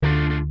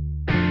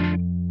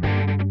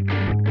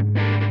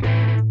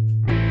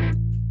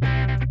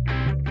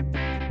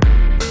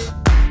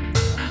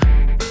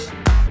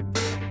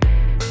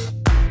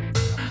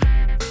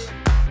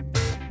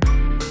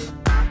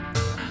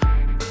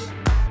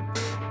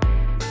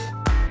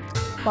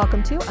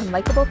Welcome to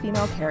Unlikable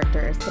Female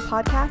Characters, the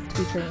podcast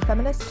featuring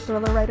feminist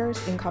thriller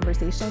writers in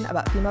conversation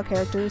about female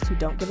characters who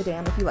don't give a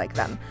damn if you like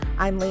them.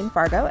 I'm Layne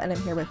Fargo, and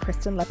I'm here with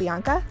Kristen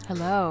Lepianka.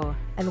 Hello.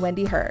 And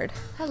Wendy Hurd.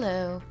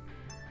 Hello.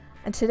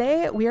 And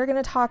today we are going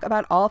to talk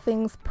about all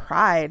things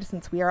pride.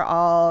 Since we are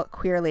all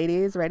queer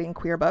ladies writing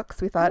queer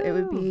books, we thought it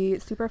would be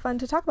super fun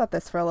to talk about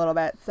this for a little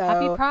bit. So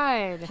Happy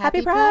Pride.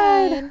 Happy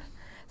Pride.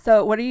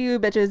 So what are you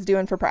bitches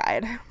doing for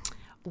Pride?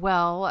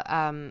 Well,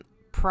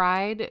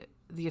 Pride,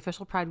 the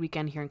official Pride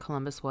weekend here in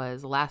Columbus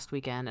was last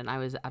weekend, and I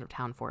was out of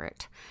town for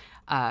it.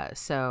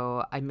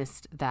 So I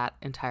missed that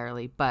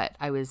entirely. But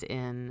I was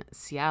in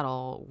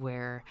Seattle,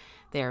 where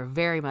they are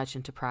very much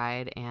into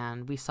Pride,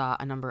 and we saw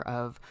a number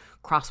of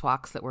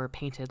crosswalks that were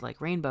painted like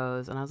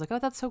rainbows, and I was like, oh,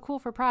 that's so cool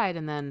for Pride.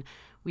 And then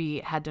we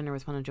had dinner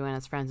with one of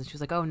Joanna's friends, and she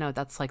was like, oh no,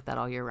 that's like that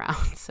all year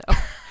round. So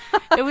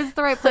it was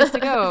the right place to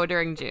go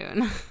during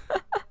June.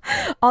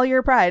 All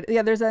year Pride.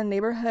 Yeah, there's a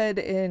neighborhood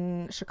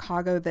in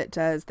Chicago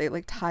that they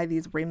like tie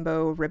these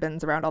rainbow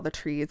ribbons around all the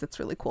trees. It's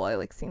really cool. I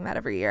like seeing that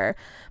every year.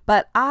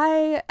 But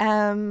I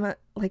am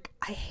like,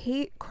 I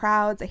hate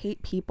crowds. I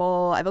hate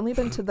people. I've only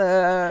been to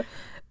the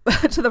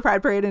to the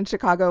Pride Parade in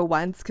Chicago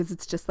once, because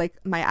it's just like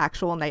my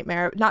actual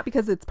nightmare. Not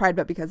because it's Pride,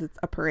 but because it's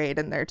a parade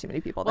and there are too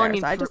many people there. Well, I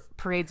mean, so I just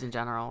parades in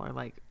general are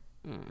like,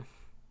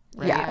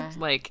 right? Yeah,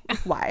 like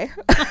why?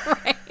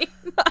 Right.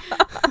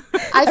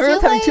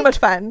 Everyone's having too much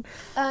fun.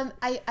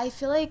 I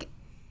feel like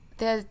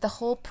the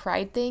whole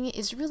Pride thing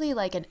is really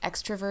like an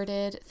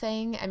extroverted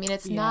thing. I mean,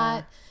 it's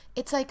not.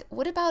 It's like,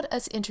 what about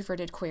us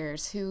introverted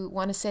queers who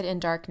want to sit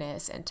in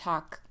darkness and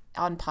talk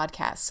on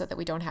podcasts so that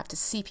we don't have to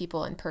see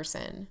people in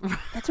person?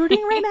 That's what we're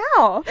doing right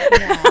now.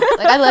 Yeah.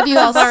 Like, I love you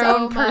all our so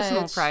own much.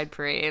 personal Pride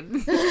parade,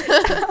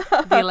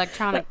 the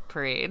electronic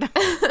parade.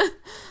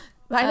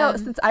 I know,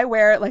 since I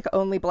wear like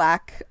only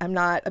black, I'm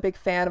not a big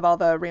fan of all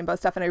the rainbow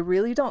stuff, and I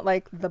really don't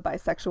like the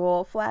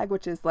bisexual flag,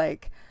 which is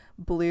like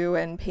blue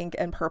and pink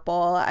and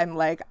purple. I'm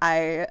like,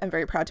 I am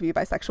very proud to be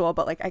bisexual,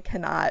 but like I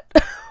cannot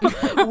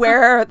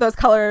wear those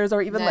colors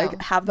or even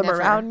like have them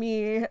around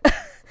me.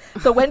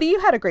 So Wendy, you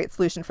had a great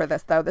solution for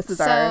this, though. This is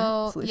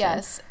our solution.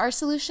 Yes, our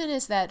solution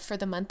is that for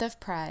the month of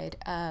Pride,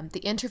 the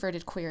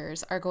introverted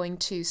queers are going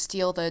to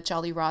steal the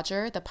Jolly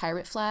Roger, the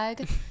pirate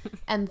flag,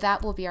 and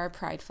that will be our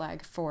Pride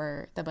flag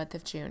for the month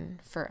of June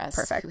for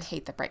us who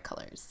hate the bright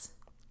colors.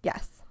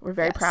 Yes, we're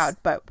very proud,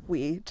 but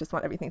we just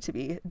want everything to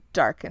be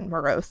dark and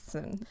morose,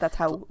 and that's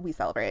how we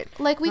celebrate.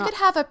 Like, we could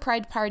have a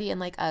Pride party in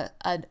like a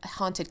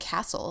haunted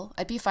castle.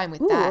 I'd be fine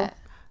with that.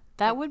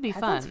 That would be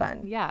fun. Sounds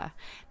fun. Yeah.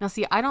 Now,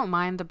 see, I don't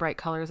mind the bright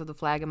colors of the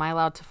flag. Am I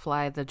allowed to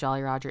fly the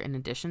Jolly Roger in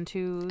addition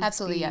to?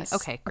 Absolutely, yes.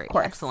 Okay, great.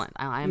 Excellent.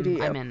 I'm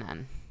in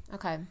then.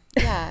 Okay.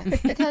 Yeah.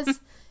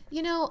 Because,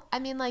 you know, I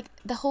mean, like,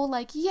 the whole,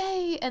 like,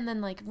 yay, and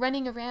then, like,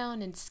 running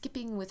around and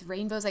skipping with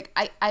rainbows. Like,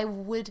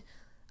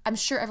 I'm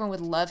sure everyone would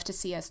love to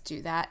see us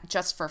do that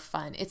just for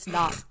fun. It's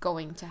not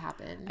going to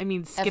happen. I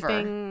mean,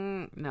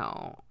 skipping,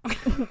 no.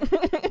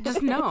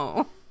 Just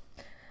no.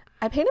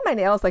 I painted my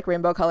nails like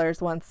rainbow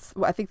colors once.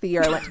 I think the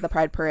year I went to the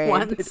Pride Parade.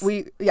 Once.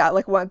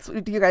 Once.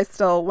 Do you guys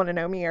still want to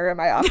know me, or am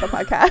I off the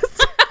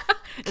podcast?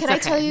 Can I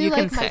tell you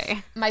like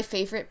my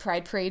favorite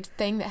Pride Parade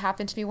thing that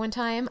happened to me one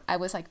time? I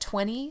was like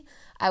 20.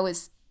 I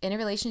was in a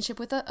relationship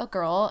with a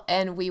girl,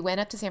 and we went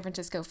up to San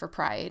Francisco for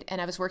Pride,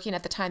 and I was working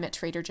at the time at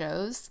Trader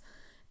Joe's.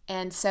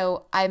 And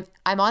so I'm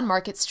on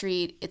Market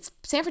Street. It's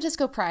San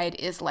Francisco Pride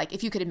is like,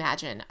 if you could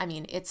imagine, I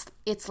mean, it's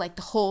like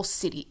the whole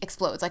city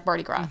explodes like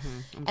Mardi Gras.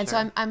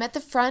 So I'm at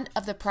the front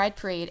of the Pride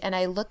Parade, and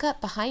I look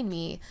up behind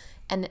me,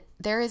 and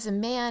there is a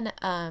man.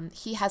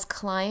 He has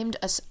climbed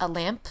a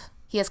lamp.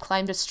 He has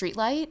climbed a street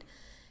light,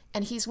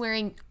 and he's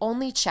wearing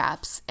only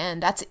chaps,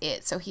 and that's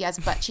it. So he has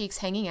butt cheeks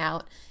hanging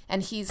out,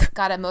 and he's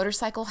got a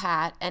motorcycle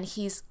hat, and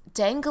he's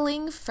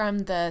dangling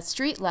from the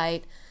street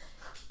light,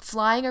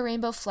 flying a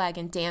rainbow flag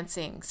and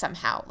dancing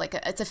somehow. Like,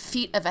 it's a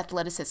feat of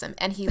athleticism.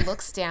 And he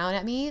looks down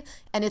at me,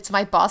 and it's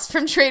my boss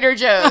from Trader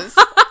Joe's.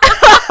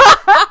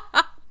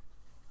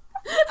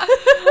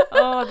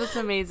 Oh, that's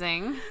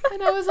amazing.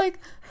 And I was like,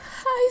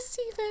 hi,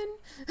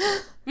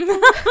 Steven.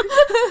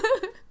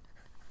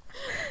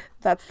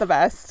 That's the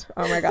best.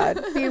 Oh my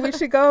God. See, we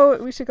should go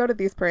to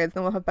these parades,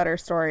 then we'll have better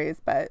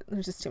stories, but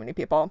there's just too many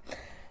people.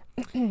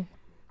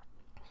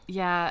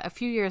 Yeah, a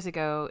few years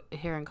ago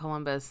here in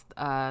Columbus,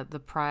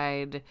 the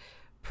Pride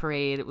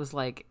Parade, it was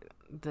like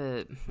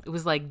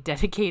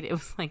dedicated. It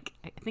was like,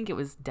 I think it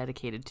was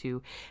dedicated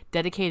to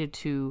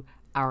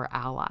our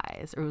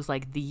allies, or it was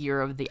like the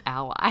year of the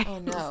ally. Oh,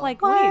 no. It's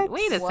like, What?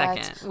 wait a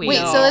second. Wait,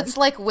 so it's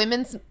like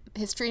Women's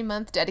History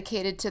Month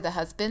dedicated to the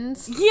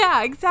husbands?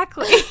 Yeah,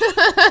 exactly.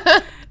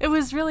 It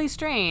was really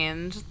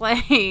strange.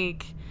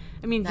 Like,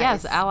 I mean,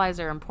 yes, allies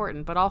are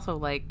important, but also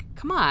like,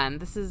 come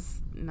on,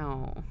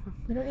 no.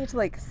 We don't need to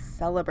like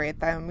celebrate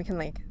them. We can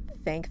like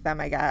thank them,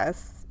 I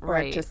guess. Or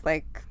Right. just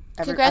like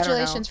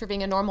Congratulations for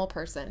being a normal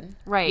person.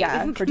 Right.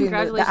 Yeah, for doing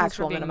the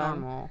actual for being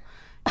minimum. normal.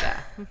 Yeah.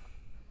 Oh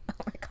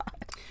my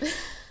God.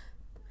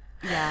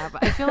 Yeah,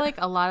 but I feel like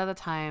a lot of the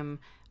time,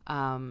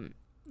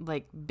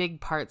 like big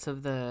parts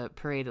of the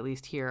parade, at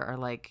least here, are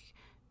like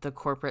the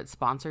corporate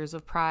sponsors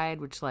of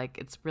Pride, which like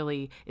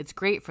it's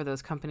great for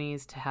those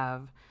companies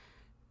to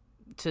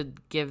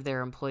give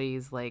their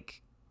employees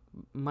like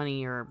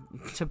money or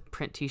to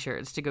print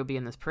t-shirts to go be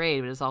in this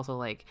parade, but it's also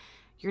like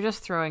you're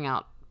just throwing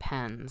out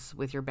pens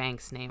with your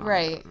bank's name on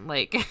them.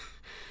 Like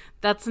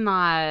that's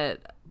not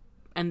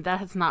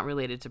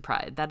related to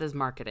Pride. That is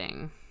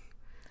marketing.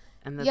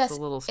 And that's a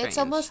little strange. It's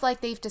almost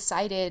like they've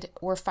decided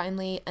we're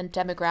finally a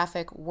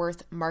demographic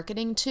worth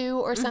marketing to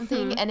or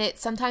something. Mm-hmm. And it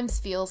sometimes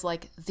feels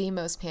like the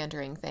most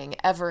pandering thing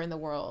ever in the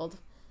world.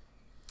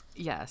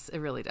 Yes, it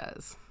really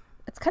does.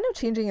 It's kind of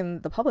changing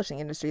in the publishing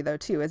industry, though,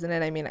 too, isn't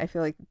it? I mean, I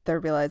feel like they're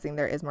realizing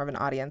there is more of an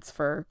audience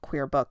for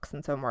queer books.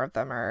 And so more of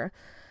them are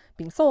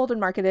being sold and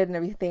marketed and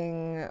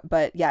everything.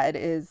 But yeah, it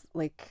is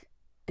like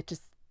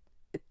it's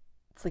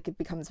like it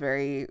becomes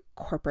very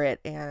corporate,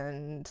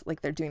 and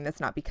like they're doing this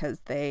not because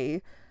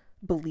they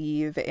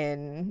believe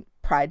in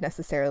Pride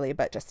necessarily,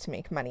 but just to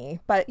make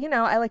money. But you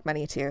know, I like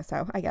money too,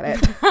 so I get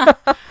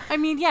it. I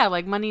mean, yeah,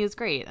 like money is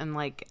great, and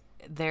like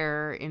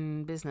they're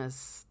in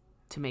business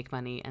to make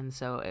money, and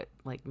so it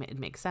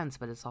makes sense.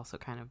 But it's also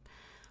kind of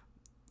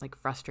like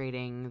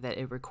frustrating that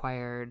it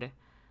required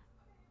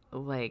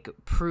like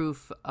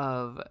proof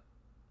of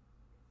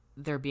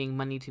there being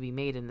money to be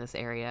made in this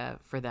area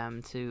for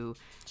them to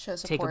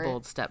take a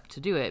bold step to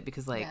do it,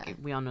 because like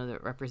we all know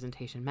that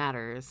representation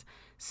matters.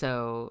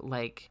 So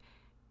like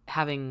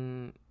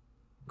having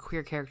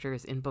queer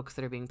characters in books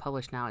that are being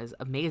published now is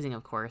amazing,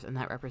 of course, and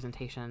that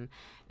representation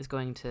is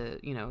going to,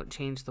 you know,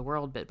 change the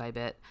world bit by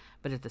bit.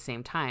 But at the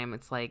same time,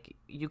 it's like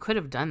you could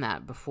have done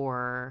that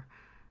before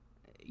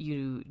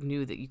you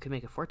knew that you could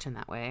make a fortune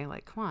that way.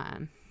 Like, come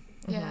on.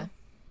 Yeah. Mm-hmm.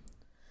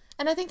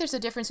 And I think there's a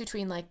difference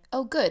between like,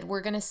 oh, good,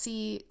 we're going to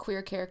see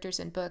queer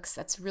characters in books.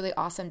 That's really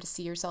awesome to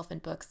see yourself in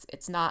books.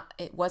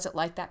 It wasn't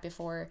like that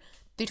before.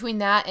 Between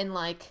that and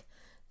like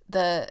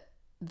the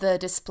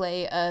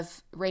display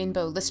of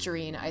rainbow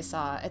Listerine I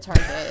saw at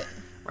Target.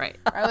 Right.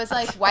 I was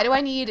like, why do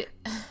I need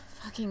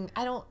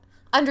I don't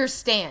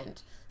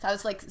understand. So I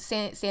was like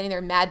standing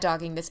there mad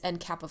dogging this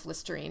end cap of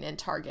Listerine in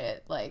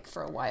Target like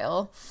for a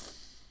while.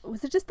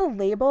 Was it just the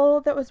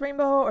label that was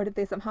rainbow, or did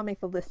they somehow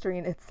make the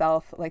Listerine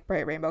itself like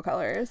bright rainbow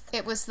colors?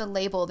 It was the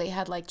label. They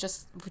had like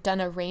just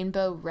done a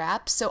rainbow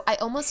wrap. So I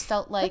almost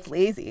felt like... That's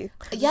lazy.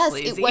 Yes,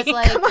 lazy. It was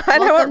like... Come on,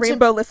 I want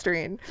rainbow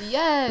Listerine.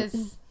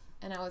 Yes.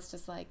 And I was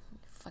just like,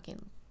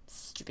 fucking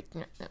stupid.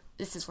 No,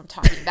 this is what I'm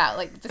talking about.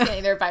 Like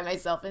standing there by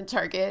myself in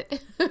Target.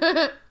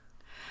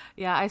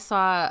 Yeah, I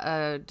saw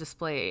a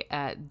display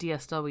at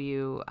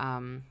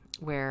DSW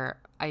where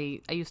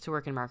I used to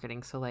work in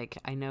marketing. So like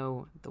I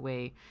know the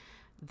way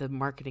the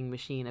marketing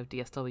machine of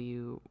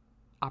DSW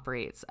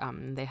operates.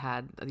 They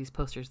had these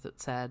posters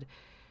that said,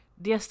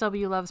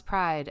 DSW loves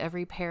Pride,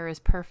 every pair is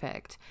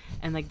perfect.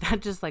 And like that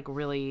just like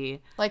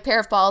really... Like pair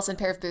of balls and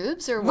pair of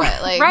boobs or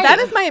what? Like right. That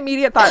is my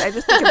immediate thought. I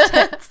just think of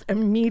tits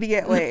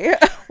immediately.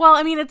 Well,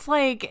 I mean, it's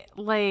like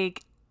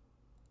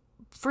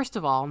first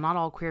of all, not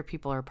all queer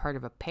people are part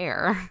of a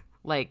pair.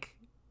 Like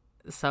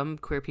some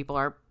queer people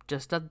are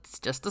just a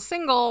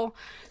single.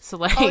 So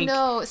like, oh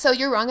no, so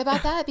you're wrong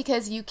about that,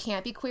 because you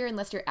can't be queer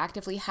unless you're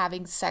actively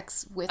having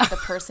sex with the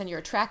person you're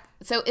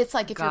attracted. So it's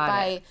like if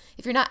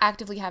you're not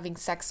actively having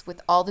sex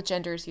with all the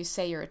genders you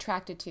say you're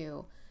attracted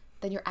to,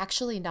 then you're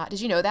actually not.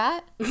 Did you know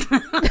that?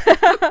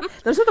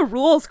 Those are the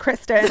rules,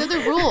 Kristen. Those are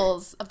the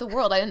rules of the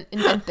world. I didn't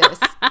invent this.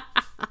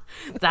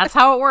 That's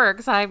how it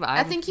works.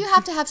 I think you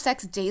have to have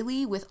sex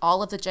daily with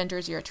all of the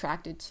genders you're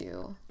attracted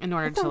to in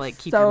order to like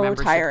keep your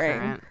membership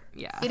current.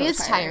 Yeah, it is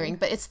tiring,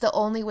 but it's the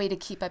only way to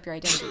keep up your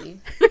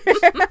identity.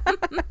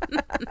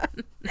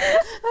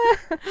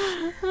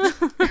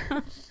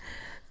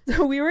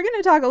 So we were going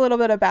to talk a little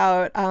bit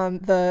about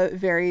the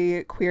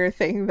very queer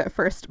thing that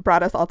first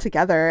brought us all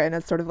together, and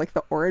it's sort of like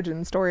the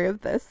origin story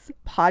of this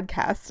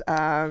podcast.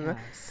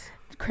 Yes.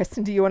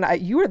 Kristen, do you want to?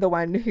 You were the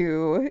one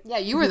who. Yeah,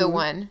 you were the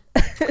one.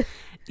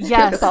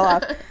 Yes. Us all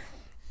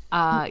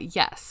off.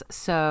 Yes.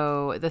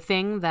 So the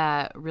thing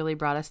that really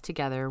brought us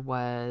together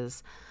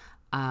was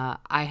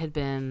I had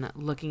been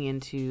looking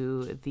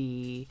into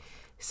the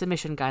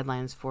submission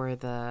guidelines for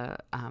the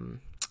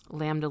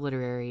Lambda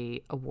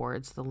Literary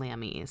Awards, the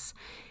Lammies,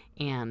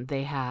 and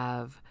they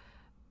have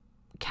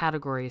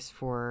categories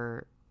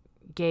for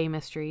gay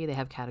mystery. They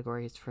have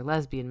categories for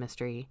lesbian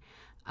mystery,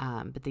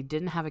 but they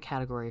didn't have a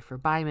category for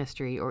bi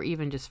mystery or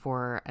even just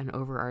for an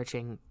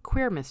overarching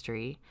queer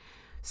mystery.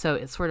 So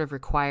it sort of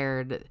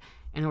required,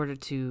 in order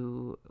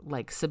to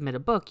like submit a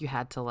book, you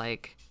had to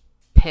like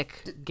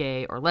pick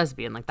gay or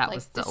lesbian. Like that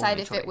was the decide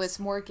only if choice. It was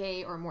more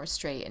gay or more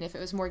straight, and if it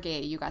was more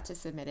gay, you got to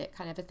submit it,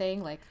 kind of a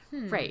thing. Like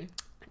right,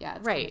 yeah,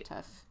 it's right. kind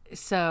of tough.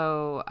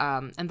 So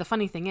and the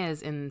funny thing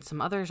is, in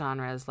some other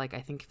genres, like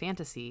I think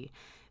fantasy,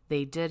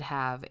 they did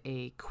have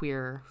a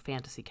queer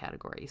fantasy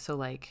category. So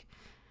like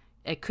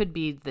it could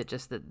be that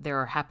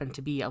there happen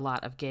to be a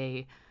lot of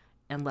gay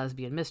and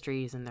lesbian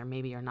mysteries, and there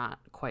maybe are not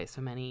quite so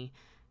many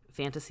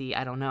fantasy.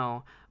 I don't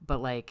know,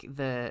 but like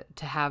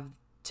to have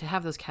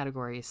those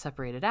categories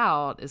separated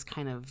out is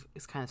kind of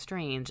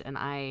strange. And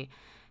I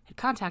had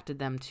contacted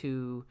them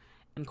to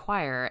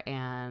inquire,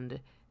 and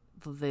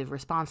the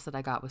response that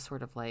I got was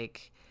sort of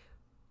like,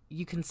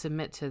 you can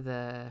submit to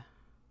the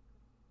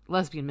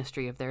lesbian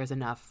mystery if there is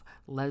enough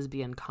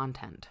lesbian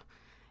content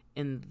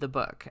in the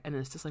book. And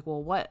it's just like,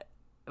 well, what?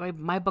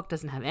 My book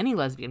doesn't have any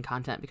lesbian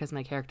content because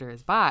my character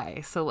is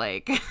bi. So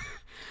like,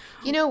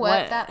 you know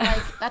what?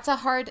 That's a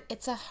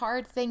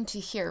hard thing to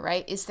hear,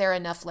 right? Is there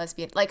enough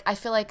lesbian? Like, I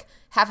feel like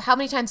how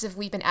many times have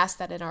we been asked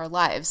that in our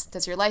lives?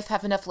 Does your life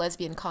have enough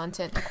lesbian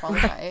content to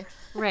qualify?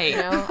 Right. You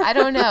know, I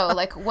don't know.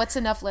 Like, what's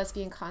enough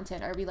lesbian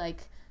content? Are we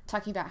like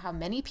talking about how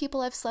many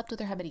people I've slept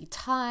with, or how many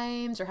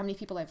times, or how many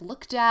people I've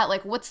looked at?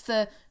 Like, what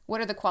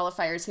are the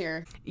qualifiers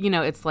here? You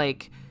know, it's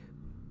like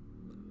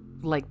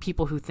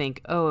people who think,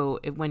 oh,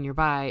 when you're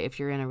bi, if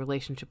you're in a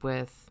relationship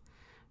with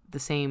the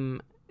same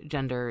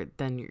gender,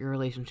 then your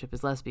relationship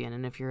is lesbian.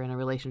 And if you're in a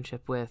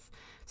relationship with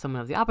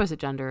someone of the opposite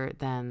gender,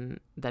 then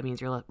that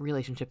means your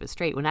relationship is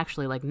straight. When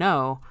actually, like,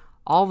 no,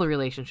 all the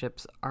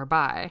relationships are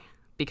bi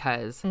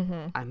because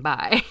I'm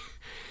bi.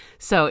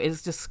 So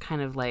it's just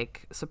kind of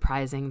like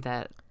surprising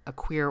that a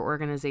queer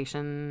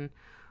organization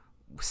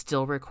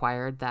still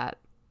required that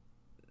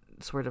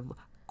sort of,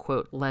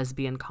 quote,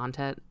 lesbian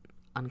content,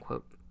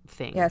 unquote,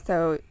 thing. Yeah,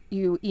 so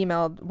you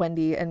emailed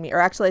Wendy and me, or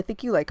actually I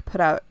think you like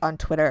put out on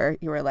Twitter,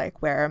 you were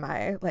like, where are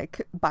my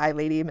like bi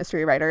lady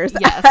mystery writers?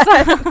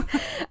 Yes.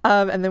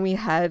 And then we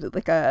had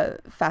like a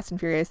Fast and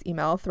Furious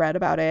email thread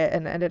about it,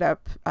 and ended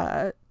up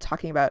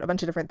talking about a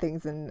bunch of different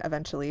things and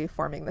eventually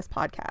forming this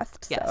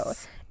podcast. Yes.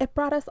 So it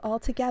brought us all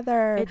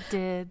together. It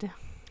did.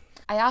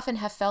 I often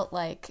have felt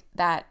like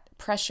that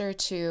pressure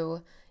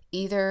to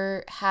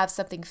either have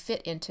something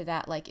fit into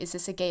that, like, is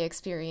this a gay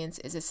experience?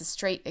 Is this a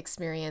straight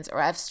experience?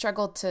 Or I've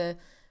struggled to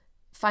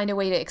find a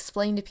way to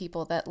explain to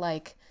people that,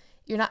 like,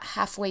 you're not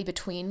halfway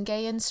between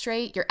gay and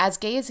straight. You're as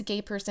gay as a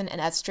gay person and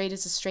as straight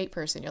as a straight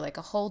person. You're like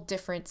a whole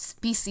different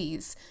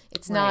species.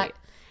 It's not,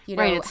 you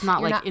know. Right, it's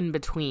not like in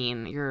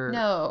between.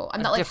 No,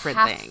 I'm not like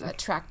half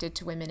attracted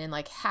to women and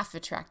like half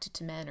attracted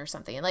to men or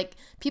something. And like,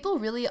 people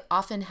really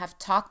often have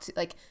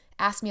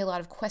asked me a lot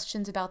of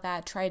questions about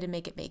that, try to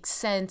make it make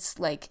sense.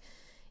 Like,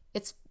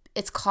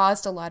 it's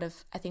caused a lot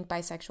of, I think,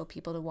 bisexual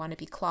people to want to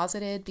be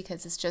closeted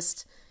because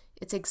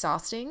it's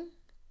exhausting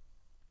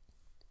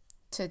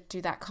to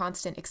do that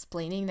constant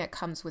explaining that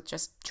comes with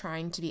just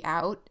trying to be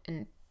out.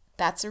 And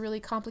that's a really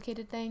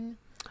complicated thing.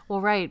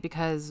 Well, right,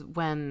 because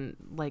when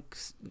like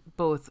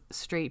both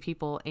straight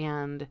people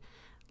and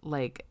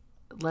like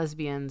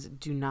lesbians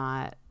do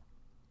not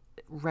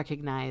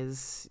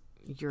recognize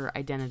your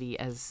identity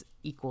as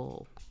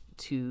equal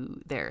to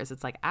theirs,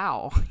 it's like,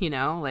 ow, you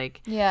know,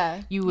 like,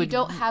 yeah, you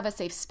don't have a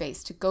safe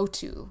space to go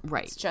to.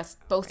 Right. It's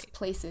just both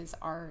places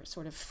are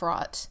sort of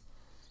fraught.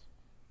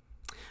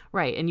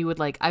 Right. And you would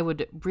like, I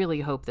would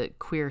really hope that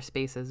queer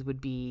spaces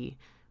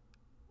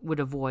would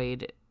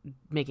avoid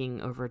making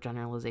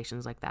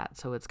overgeneralizations like that.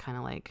 So it's kind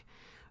of like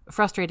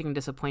frustrating and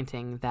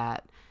disappointing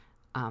that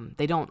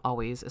they don't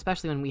always,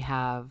 especially when we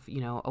have,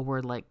 you know, a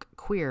word like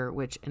queer,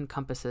 which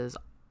encompasses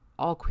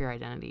all queer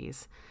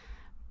identities.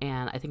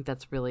 And I think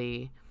that's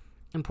really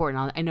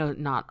important. I know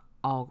not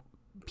all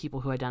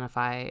people who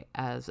identify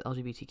as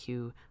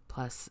LGBTQ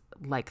plus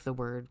like the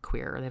word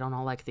queer, or they don't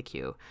all like the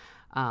Q,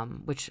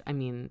 which, I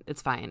mean,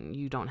 it's fine.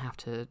 You don't have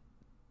to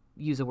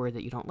use a word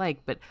that you don't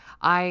like. But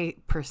I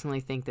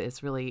personally think that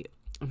it's really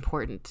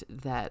important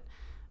that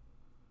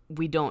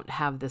we don't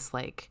have this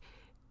like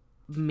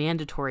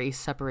mandatory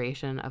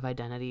separation of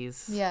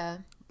identities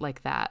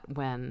like that,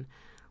 when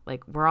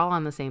like we're all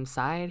on the same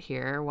side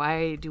here.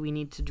 Why do we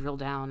need to drill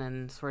down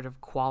and sort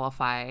of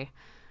qualify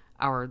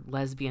our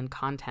lesbian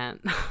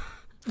content?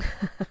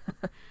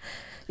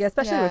 Yeah,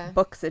 especially with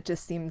books, it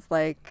just seems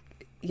like,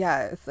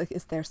 yeah, it's like,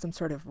 is there some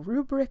sort of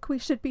rubric we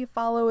should be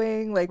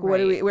following? Like, what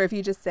do we, where if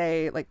you just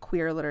say like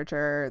queer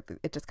literature,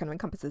 it just kind of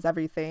encompasses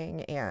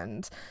everything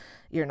and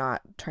you're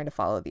not trying to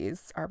follow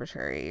these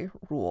arbitrary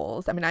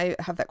rules. I mean, I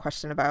have that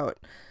question about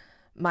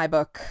my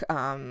book.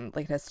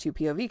 Like, it has two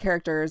POV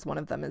characters. One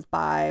of them is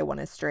bi, one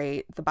is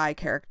straight. The bi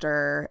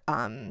character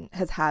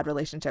has had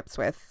relationships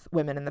with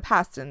women in the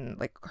past, and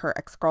like her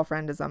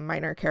ex-girlfriend is a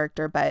minor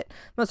character, but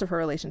most of her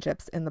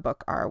relationships in the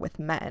book are with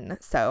men.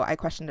 So I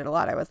questioned it a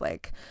lot. I was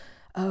like,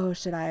 oh,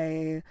 should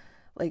I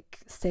like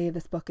say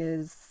this book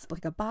is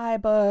like a bi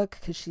book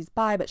because she's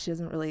bi, but she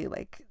doesn't really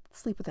like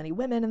sleep with any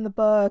women in the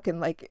book?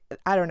 And like,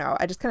 I don't know,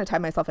 I just kind of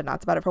tied myself in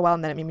knots about it for a while,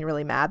 and then it made me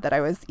really mad that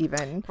I was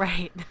even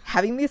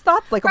having these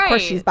thoughts. Like, of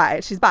course she's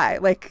bi,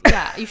 like,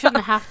 yeah, you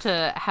shouldn't have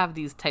to have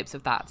these types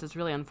of thoughts. It's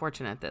really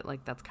unfortunate that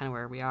like that's kind of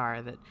where we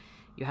are, that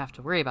you have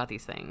to worry about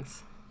these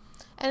things.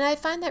 And I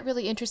find that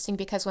really interesting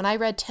because when I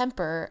read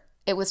Temper,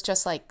 it was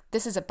just like,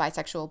 this is a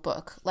bisexual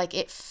book. Like,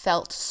 it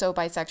felt so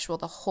bisexual,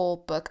 the whole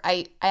book.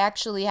 I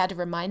actually had to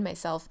remind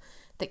myself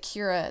that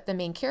Kira, the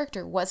main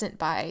character, wasn't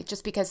bi,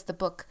 just because the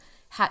book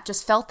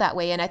just felt that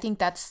way. And I think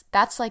that's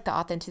like the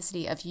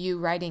authenticity of you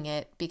writing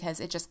it, because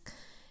it just,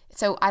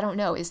 so I don't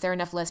know, is there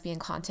enough lesbian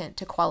content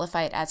to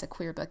qualify it as a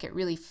queer book? It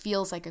really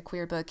feels like a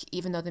queer book,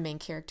 even though the main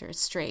character is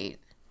straight.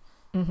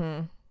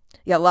 Mm-hmm.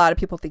 Yeah, a lot of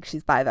people think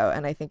she's bi, though,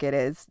 and I think it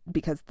is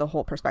because the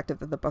whole perspective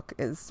that the book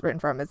is written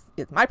from is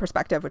my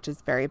perspective, which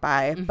is very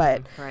bi,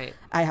 but right.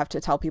 I have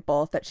to tell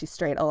people that she's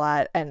straight a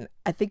lot. And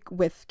I think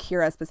with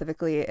Kira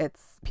specifically,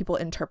 it's people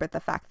interpret the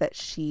fact that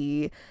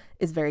she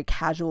is very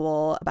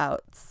casual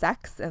about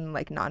sex and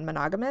like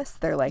non-monogamous.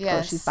 They're like,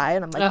 oh, she's bi,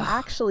 and I'm like,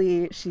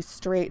 actually, she's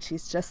straight.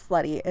 She's just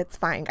slutty. It's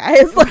fine,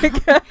 guys.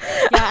 Like, yeah,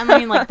 and I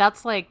mean, like,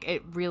 that's like,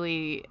 it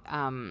really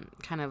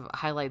kind of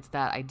highlights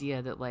that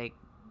idea that like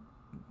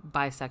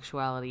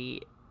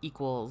bisexuality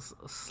equals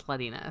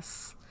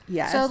sluttiness.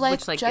 Yes. So like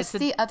just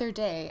the other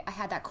day I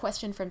had that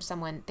question from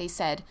someone. They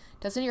said,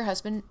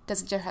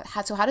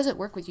 so how does it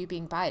work with you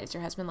being bi? Does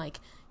your husband like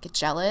get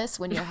jealous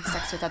when you have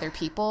sex with other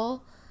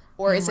people,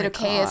 or is it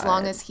okay as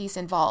long as he's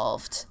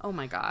involved? Oh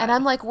my God. And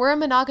I'm like, we're a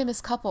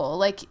monogamous couple.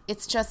 Like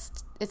it's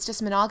just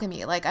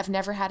monogamy. Like I've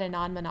never had a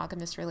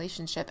non-monogamous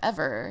relationship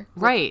ever.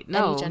 Right.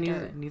 No,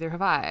 neither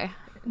have I.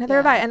 Neither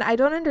have I. And I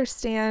don't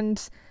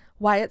understand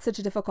why it's such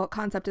a difficult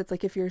concept. It's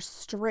like if you're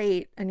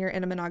straight and you're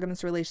in a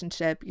monogamous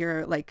relationship,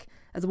 you're like,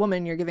 as a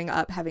woman, you're giving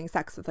up having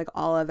sex with like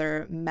all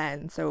other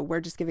men. So we're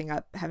just giving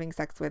up having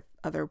sex with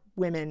other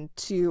women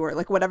too, or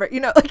like whatever, you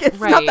know, like it's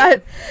not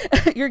that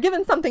you're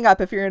giving something up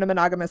if you're in a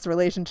monogamous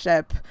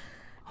relationship.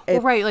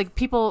 Well, right. Like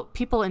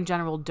people in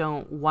general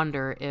don't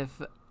wonder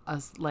if a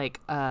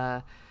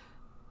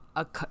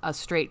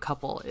straight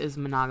couple is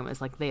monogamous.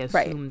 Like they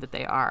assume that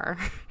they are.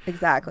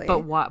 Exactly.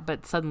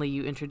 But suddenly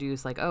you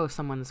introduce like, oh,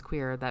 someone's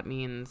queer, that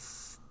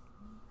means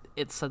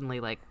it's suddenly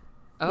like,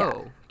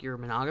 you're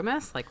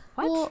monogamous? Like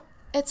what? Well,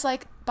 it's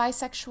like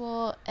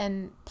bisexual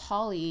and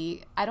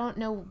poly. I don't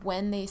know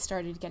when they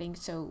started getting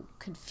so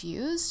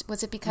confused.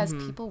 Was it because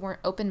people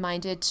weren't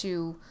open-minded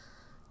to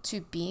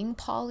being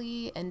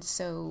poly, and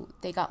so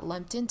they got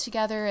lumped in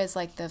together as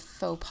like the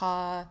faux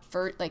pas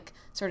like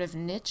sort of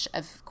niche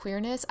of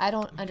queerness? I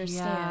don't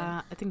understand.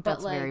 Yeah, I think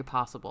that's very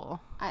possible.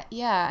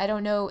 I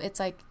don't know. It's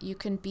like you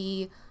can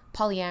be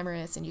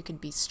polyamorous and you can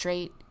be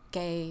straight,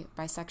 gay,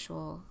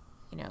 bisexual,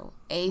 you know,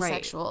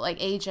 asexual, like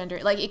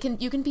agender. Like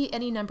you can be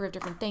any number of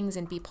different things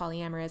and be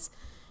polyamorous.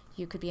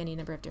 You could be any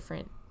number of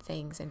different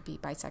things and be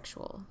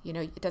bisexual. You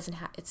know, it doesn't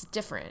have. It's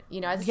different.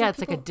 You know.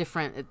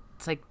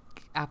 It's like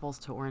apples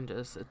to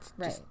oranges. It's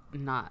just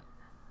not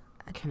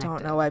connected. I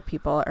don't know why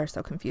people are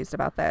so confused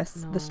about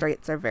this. No. The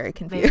straights are very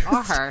confused. They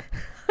are.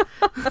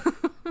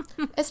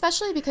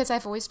 Especially because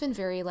I've always been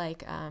very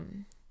like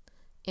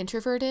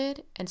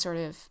introverted and sort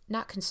of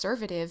not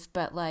conservative,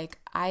 but like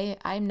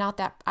I'm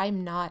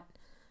not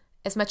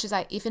as much as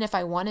even if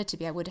I wanted to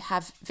be, I would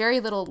have very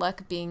little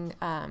luck being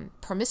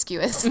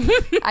promiscuous.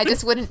 I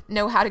just wouldn't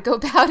know how to go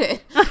about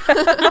it.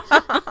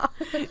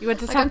 You would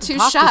just have to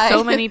talk to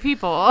so many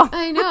people.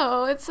 I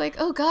know. It's like,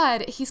 oh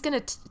God, he's going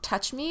to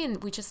touch me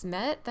and we just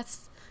met?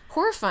 That's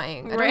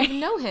horrifying. I don't even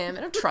know him.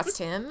 I don't trust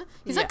him.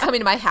 He's not coming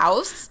to my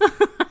house.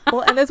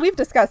 Well, and as we've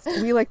discussed,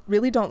 we like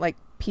really don't like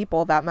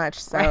people that much.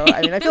 So,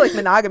 I mean, I feel like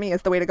monogamy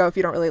is the way to go if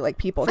you don't really like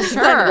people. If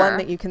you find one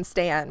that you can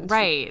stand.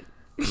 Right.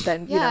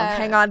 Then you know,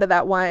 hang on to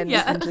that one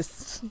and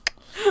just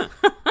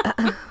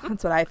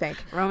that's what I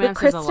think.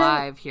 Romance is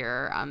alive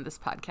here on this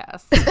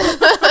podcast.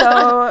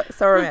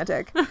 so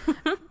romantic.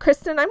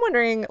 Kristen, I'm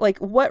wondering, like,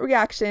 what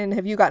reaction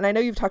have you gotten? I know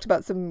you've talked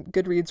about some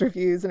Goodreads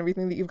reviews and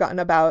everything that you've gotten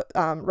about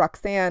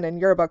Roxanne and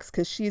your books,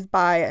 because she's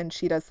bi and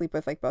she does sleep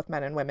with like both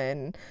men and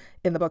women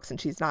in the books,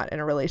 and she's not in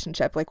a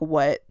relationship. Like,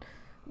 what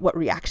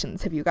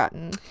reactions have you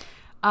gotten?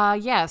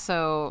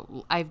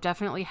 So I've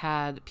definitely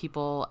had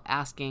people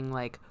asking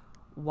like,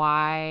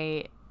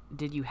 why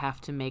did you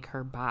have to make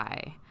her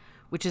bi?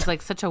 Which is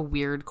like such a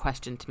weird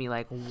question to me.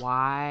 Like,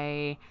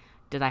 why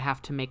did I have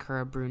to make her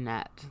a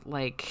brunette?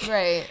 Like,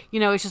 right.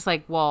 You know, it's just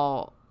like,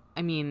 well,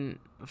 I mean,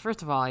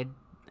 first of all, I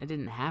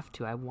didn't have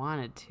to. I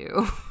wanted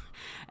to.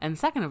 And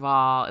second of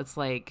all, it's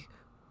like,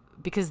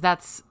 because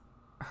that's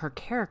her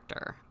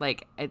character.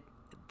 Like,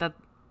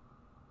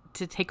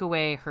 to take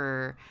away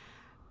her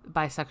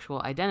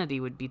bisexual identity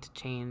would be to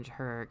change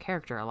her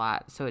character a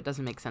lot, so it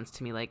doesn't make sense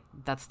to me. Like,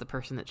 that's the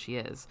person that she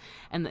is,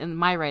 and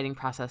my writing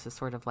process is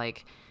sort of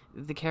like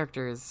the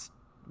characters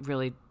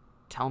really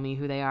tell me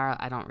who they are.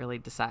 I don't really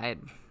decide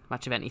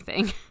much of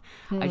anything.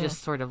 I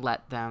just sort of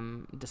let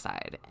them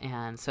decide,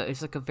 and so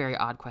it's like a very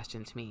odd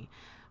question to me,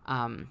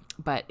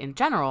 but in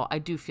general I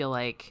do feel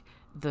like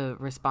the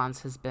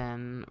response has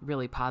been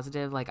really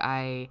positive. Like,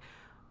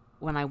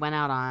 when I went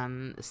out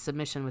on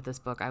submission with this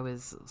book, I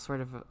was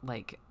sort of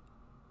like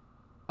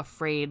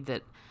afraid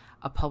that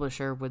a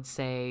publisher would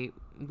say,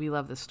 we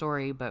love the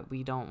story, but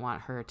we don't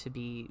want her to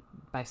be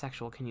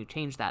bisexual. Can you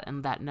change that?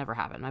 And that never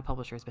happened. My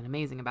publisher has been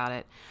amazing about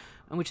it,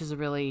 which is a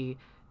really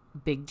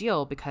big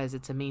deal because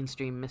it's a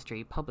mainstream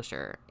mystery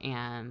publisher.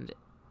 And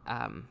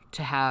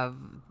to have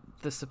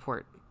the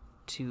support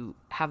to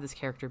have this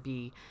character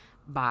be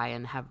bi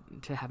and have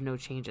no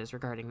changes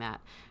regarding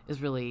that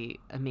is really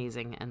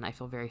amazing. And I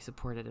feel very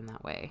supported in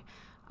that way.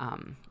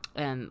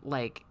 And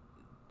like,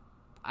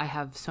 I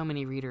have so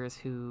many readers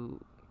who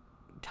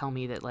tell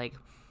me that like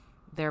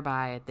they're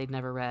bi, they've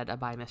never read a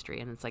bi mystery,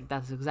 and it's like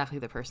that's exactly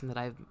the person that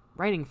I'm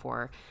writing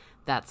for.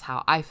 that's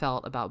how I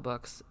felt about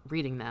books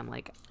reading them.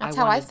 Like that's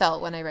how I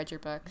felt when I read your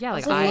book. Yeah,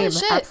 like holy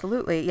shit.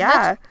 Absolutely.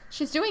 Yeah.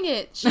 She's doing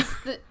it.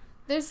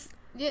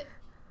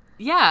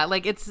 Yeah,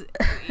 like it's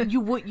you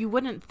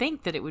wouldn't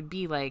think that it would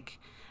be like.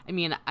 I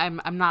mean,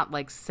 I'm not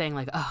like saying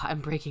like, oh,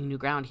 I'm breaking new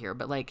ground here,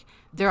 but like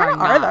there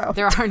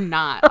are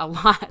not a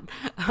lot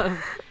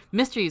of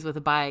mysteries with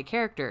the bi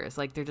characters.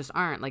 Like there just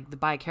aren't. Like the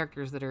bi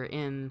characters that are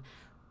in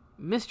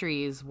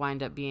mysteries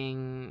wind up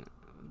being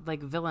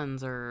like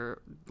villains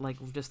or like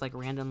just like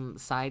random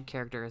side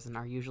characters and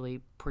are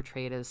usually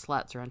portrayed as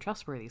sluts or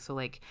untrustworthy. So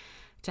like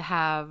to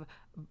have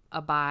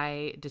a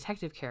bi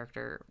detective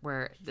character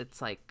where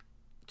it's like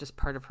just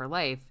part of her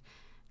life,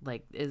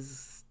 like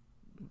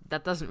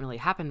that doesn't really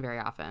happen very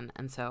often.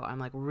 And so I'm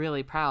like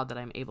really proud that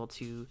I'm able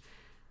to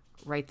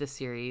write this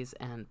series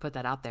and put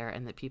that out there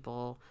and that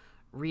people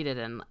read it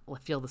and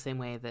feel the same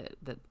way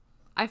that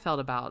I felt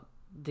about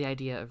the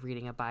idea of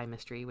reading a bi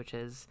mystery, which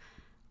is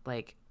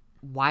like,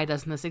 why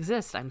doesn't this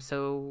exist? I'm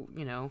so,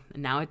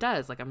 now it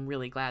does. Like, I'm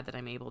really glad that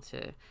I'm able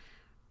to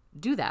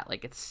do that.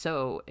 Like, it's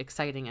so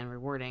exciting and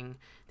rewarding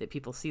that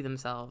people see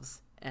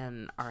themselves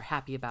and are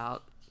happy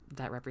about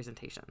that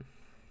representation.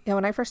 Yeah,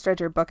 when I first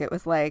read your book, it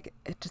was like,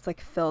 it just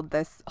like filled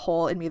this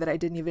hole in me that I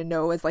didn't even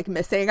know was like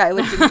missing. I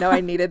like didn't know I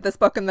needed this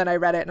book. And then I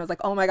read it and I was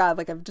like, oh my God,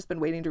 like I've just been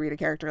waiting to read a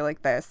character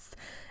like this.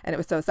 And it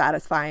was so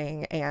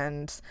satisfying.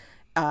 And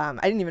I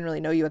didn't even really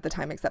know you at the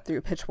time except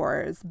through Pitch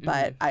Wars.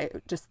 But I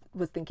just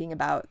was thinking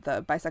about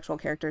the bisexual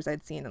characters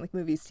I'd seen in like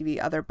movies,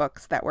 TV, other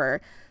books that were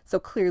so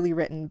clearly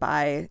written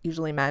by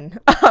usually men,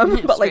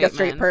 but like a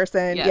straight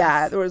person. Yes.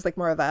 Yeah, there was like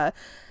more of a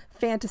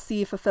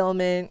fantasy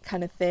fulfillment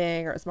kind of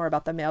thing, or it was more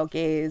about the male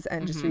gaze.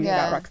 And just reading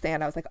about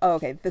Roxanne, I was like, oh,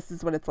 okay, this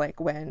is what it's like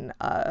when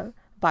a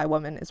bi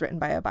woman is written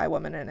by a bi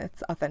woman and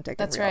it's authentic.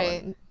 That's and real.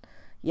 right. And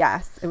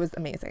yes, it was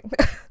amazing.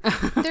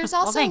 There's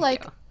also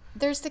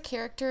there's the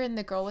character in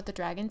The Girl with the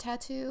Dragon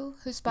Tattoo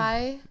who's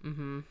bi.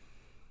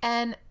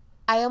 And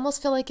I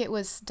almost feel like it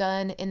was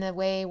done in a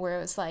way where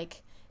it was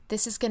like,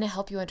 this is going to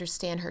help you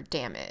understand her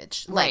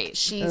damage. Right. Like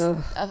she's,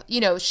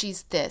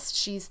 she's this,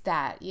 she's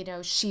that,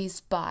 she's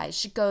bi.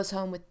 She goes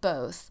home with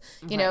both.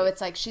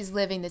 It's like she's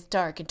living this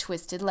dark and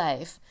twisted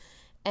life.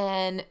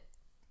 And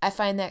I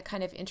find that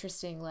kind of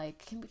interesting.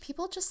 Like, can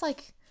people just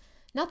like,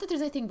 not that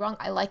there's anything wrong.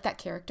 I like that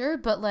character.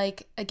 But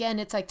like, again,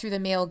 it's like through the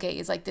male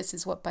gaze. Like, this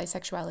is what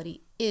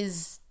bisexuality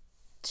is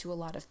to a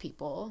lot of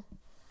people.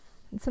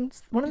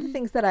 One of the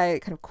things that I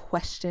kind of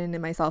question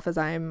in myself as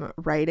I'm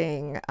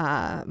writing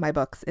my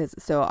books is,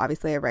 so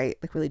obviously I write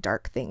like really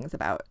dark things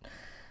about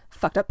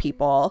fucked up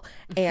people.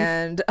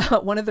 And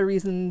one of the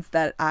reasons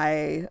that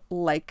I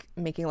like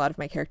making a lot of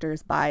my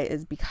characters bi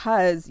is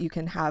because you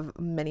can have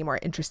many more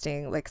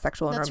interesting like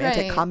sexual and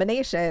romantic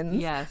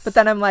combinations. Yes. But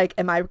then I'm like,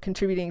 am I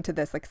contributing to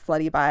this like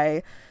slutty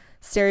bi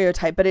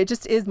stereotype? But it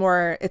just is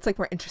more, it's like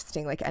more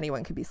interesting. Like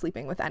anyone could be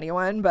sleeping with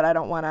anyone, but I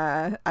don't want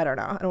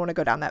to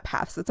go down that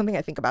path. So it's something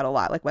I think about a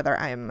lot, like whether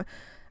I'm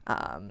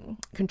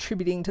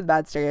contributing to the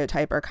bad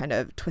stereotype or kind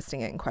of twisting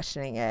it and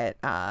questioning it.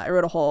 I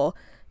wrote a whole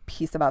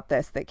piece about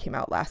this that came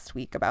out last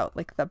week about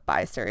like the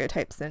bi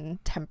stereotypes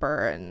and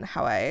temper and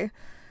how I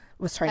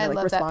was trying to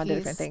like respond to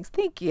different things.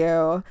 Thank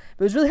you.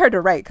 It was really hard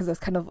to write because I was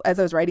kind of, as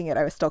I was writing it,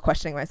 I was still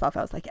questioning myself.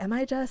 I was like, am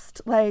I just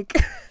like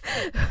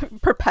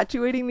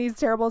perpetuating these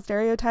terrible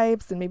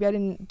stereotypes? And maybe I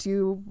didn't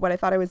do what I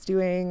thought I was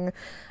doing.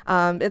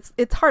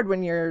 It's hard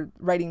when you're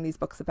writing these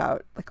books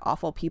about like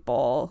awful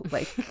people.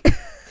 Like,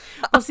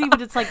 well, see,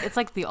 but it's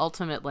like the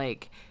ultimate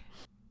like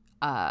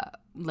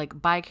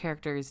bi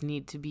characters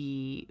need to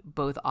be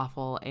both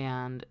awful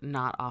and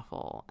not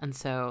awful, and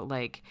so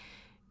like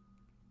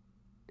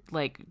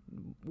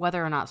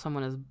whether or not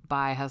someone is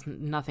bi has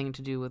nothing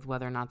to do with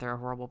whether or not they're a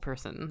horrible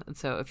person. And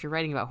so if you're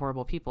writing about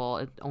horrible people,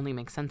 it only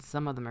makes sense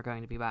some of them are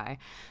going to be bi.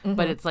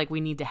 But it's like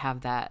we need to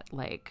have that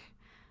like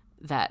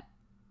that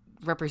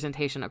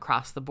representation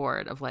across the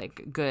board of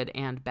like good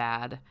and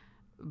bad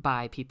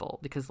bi people,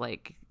 because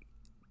like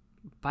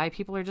bi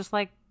people are just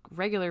like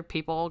regular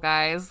people,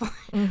 guys.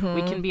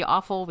 We can be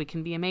awful, we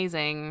can be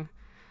amazing,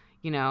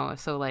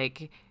 so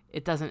like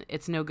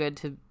it's no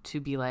good to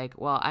be like,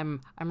 well,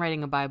 I'm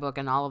writing a bi book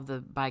and all of the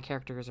bi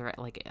characters are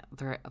like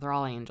they're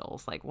all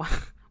angels. Like what?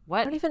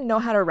 I don't even know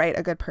how to write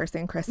a good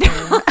person, Kristen.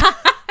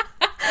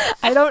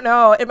 I don't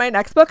know. In my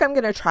next book I'm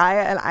gonna try,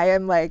 and I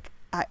am like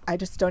I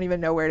just don't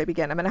even know where to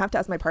begin. I'm gonna have to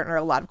ask my partner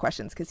a lot of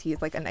questions because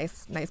he's like a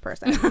nice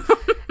person.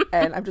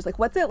 And I'm just like,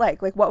 what's it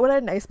like? Like, what would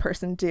a nice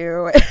person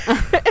do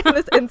in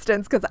this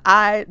instance? Because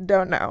I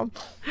don't know.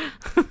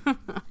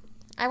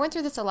 I went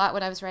through this a lot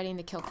when I was writing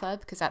The Kill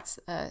Club, because that's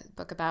a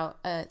book about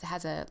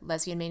has a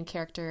lesbian main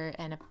character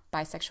and a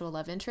bisexual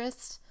love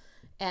interest,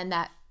 and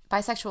that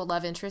bisexual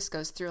love interest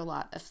goes through a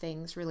lot of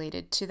things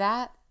related to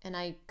that. And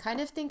I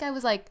kind of think I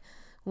was like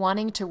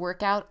wanting to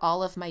work out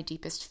all of my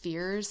deepest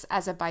fears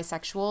as a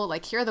bisexual.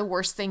 Like, here are the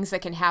worst things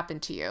that can happen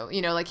to you.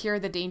 Like, here are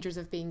the dangers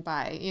of being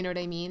bi. You know what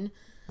I mean?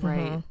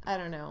 Right. I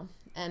don't know.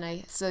 And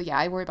I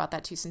worry about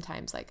that too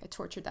sometimes. Like, I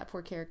tortured that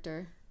poor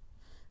character.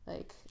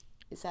 Like,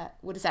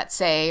 what does that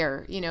say?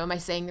 Or, am I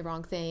saying the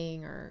wrong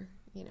thing? Or,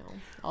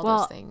 all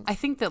those things. I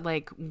think that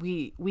like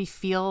we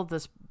feel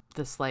this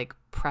like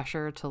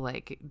pressure to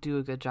like do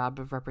a good job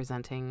of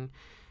representing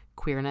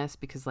queerness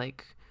because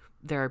like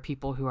there are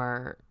people who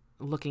are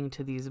looking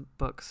to these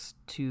books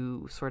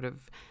to sort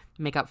of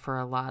make up for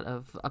a lot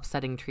of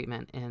upsetting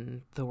treatment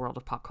in the world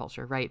of pop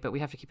culture, right? But we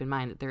have to keep in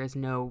mind that there is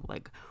no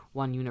like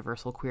one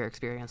universal queer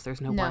experience.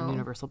 There's no one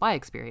universal bi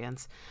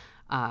experience.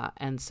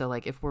 And so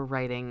like if we're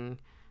writing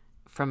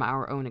from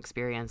our own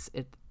experience,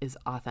 it is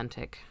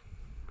authentic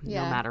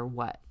no matter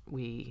what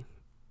we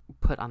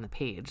put on the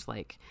page.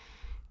 Like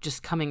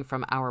just coming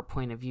from our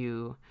point of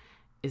view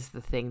is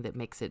the thing that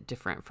makes it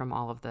different from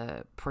all of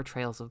the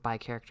portrayals of bi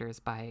characters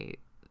by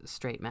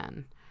straight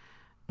men.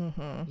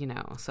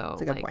 So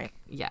that's a good point.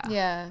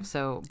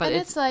 So but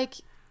it's like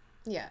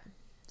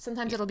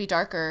sometimes it'll be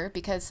darker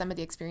because some of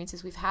the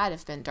experiences we've had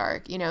have been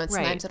dark, and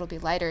sometimes it'll be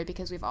lighter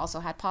because we've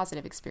also had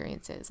positive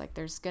experiences. Like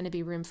there's going to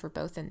be room for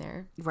both in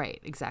there. Right,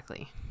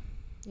 exactly.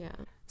 Yeah.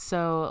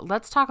 So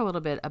let's talk a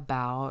little bit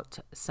about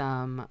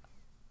some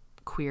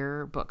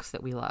queer books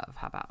that we love.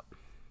 How about?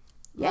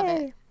 Love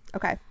it.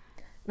 Okay.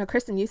 Now,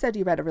 Kristen, you said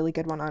you read a really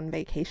good one on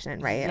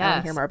vacation, right? Yes. I want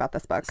to hear more about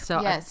this book.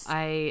 So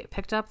I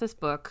picked up this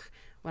book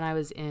when I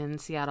was in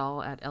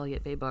Seattle at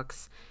Elliott Bay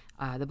Books.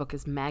 The book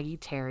is Maggie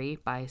Terry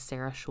by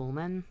Sarah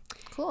Schulman.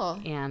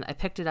 Cool. And I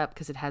picked it up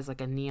because it has like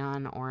a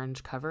neon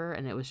orange cover,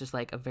 and it was just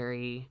like a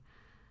very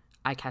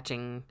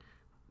eye-catching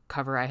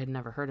cover. I had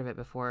never heard of it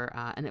before,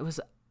 and it was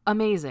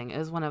amazing. It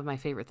was one of my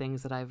favorite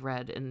things that I've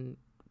read in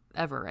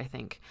ever, I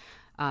think.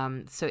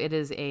 So it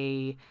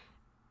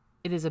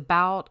is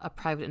about a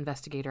private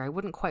investigator. I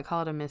wouldn't quite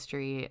call it a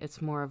mystery.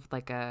 It's more of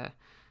like a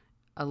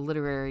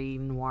literary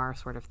noir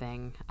sort of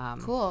thing.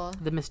 Cool.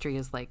 The mystery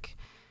is like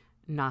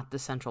not the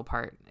central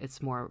part.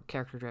 It's more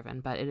character driven,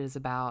 but it is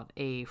about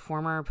a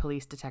former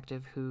police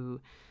detective who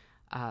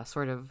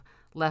sort of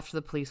left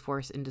the police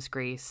force in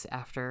disgrace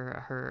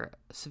after her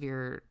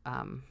severe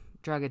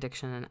drug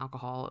addiction and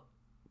alcohol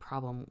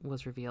problem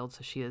was revealed.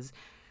 So she is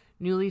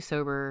newly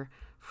sober,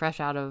 fresh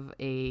out of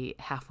a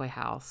halfway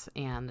house,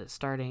 and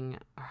starting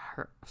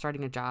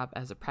a job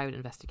as a private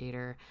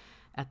investigator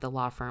at the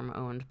law firm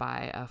owned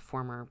by a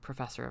former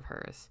professor of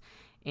hers.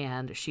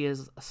 And she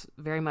is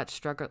very much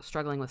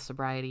struggling with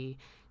sobriety.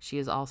 She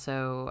is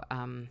also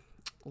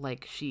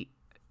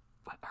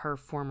her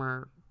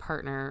former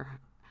partner,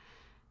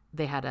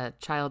 they had a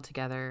child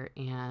together,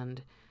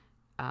 and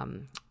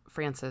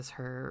Francis,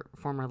 her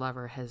former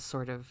lover, has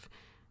sort of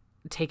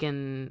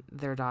taken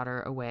their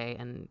daughter away,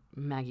 and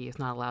Maggie is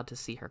not allowed to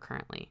see her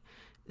currently.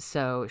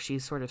 So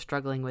she's sort of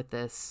struggling with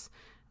this,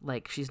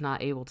 like she's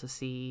not able to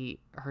see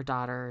her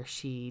daughter.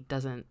 She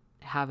doesn't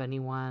have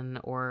anyone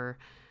or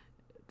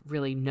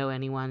really know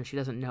anyone. She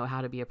doesn't know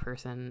how to be a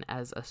person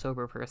as a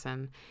sober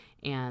person.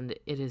 And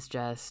it is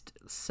just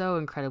so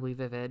incredibly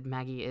vivid.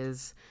 Maggie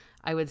is,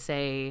 I would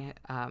say,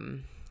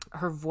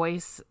 her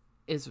voice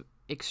is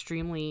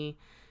extremely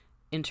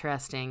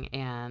interesting,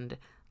 and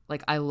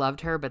like I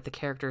loved her, but the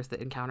characters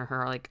that encounter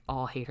her are like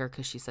all hate her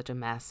because she's such a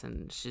mess,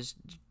 and she's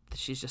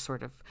just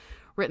sort of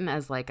written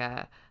as like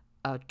a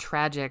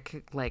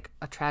tragic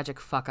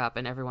fuck up,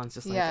 and everyone's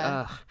just like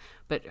ugh.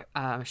 But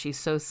she's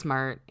so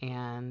smart,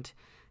 and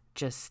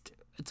just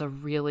it's a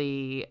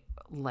really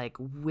like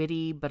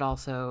witty but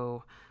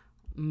also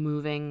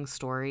moving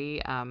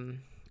story.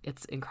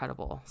 It's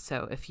incredible.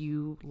 So if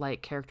you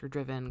like character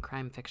driven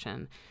crime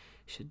fiction,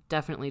 you should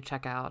definitely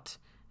check out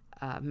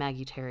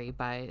Maggie Terry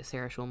by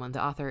Sarah Schulman.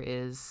 The author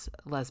is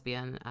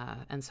lesbian,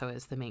 and so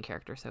is the main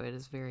character. So it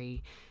is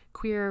very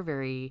queer,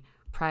 very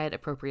pride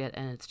appropriate,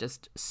 and it's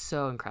just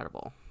so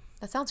incredible.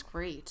 That sounds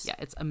great. Yeah,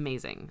 it's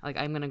amazing. Like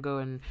I'm going to go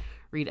and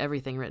read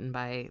everything written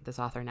by this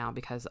author now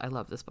because I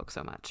love this book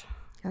so much.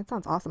 That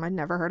sounds awesome. I'd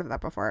never heard of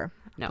that before.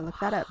 No, look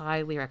that up.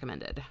 Highly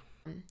recommended.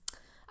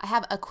 I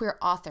have a queer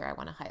author I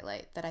want to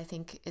highlight that I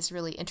think is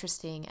really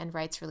interesting and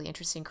writes really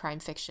interesting crime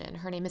fiction.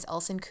 Her name is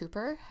Elson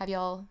Cooper. Have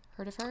y'all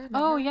heard of her?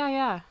 Oh,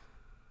 yeah.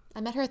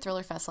 I met her at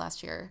Thriller Fest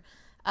last year.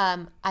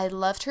 I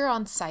loved her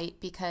on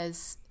site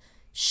because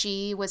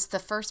she was the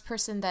first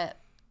person that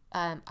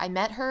I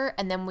met her,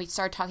 and then we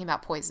started talking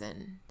about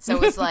poison. So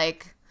it was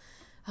like,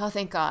 oh,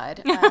 thank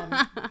God.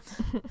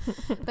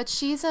 But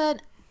she's an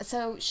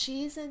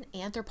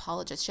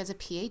anthropologist. She has a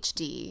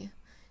PhD.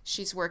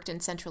 She's worked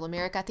in Central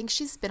America. I think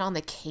she's been on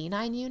the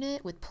canine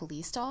unit with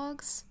police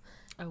dogs.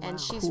 Oh, wow.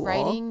 And she's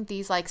writing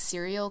these like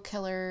serial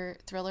killer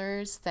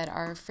thrillers that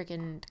are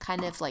freaking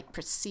kind of like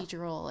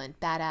procedural and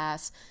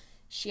badass.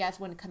 She has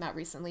one come out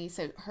recently.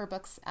 So her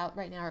books out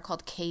right now are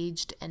called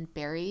Caged and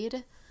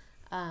Buried.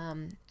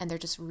 And they're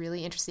just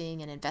really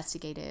interesting and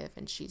investigative.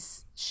 And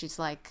she's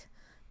like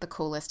the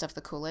coolest of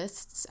the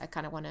coolest. I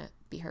kind of want to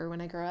be her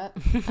when I grow up.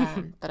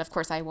 But of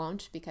course I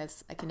won't,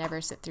 because I can never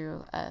sit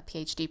through a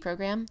PhD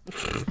program.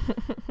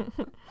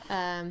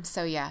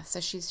 So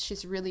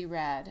she's really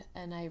rad,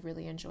 and I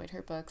really enjoyed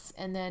her books.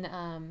 And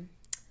then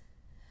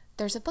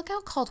there's a book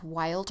out called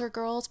Wilder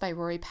Girls by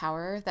Rory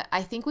Power that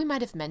I think we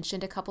might have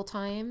mentioned a couple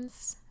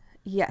times.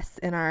 Yes,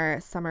 in our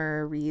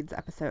summer reads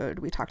episode,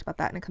 we talked about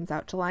that, and it comes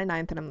out July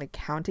 9th, and I'm like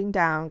counting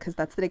down because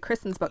that's the day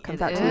Kristen's book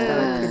comes out too, so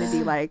it's going to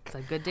be like, it's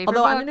a good day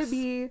although for I'm going to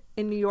be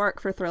in New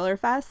York for Thriller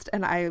Fest,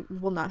 and I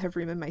will not have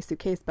room in my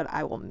suitcase, but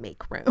I will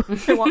make room.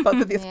 I want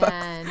both of these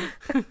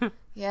books.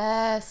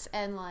 Yes,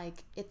 and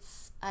like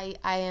it's I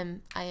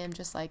am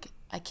just like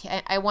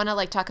I want to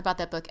like talk about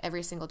that book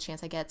every single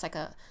chance I get.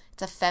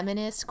 It's a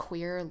feminist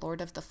queer Lord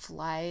of the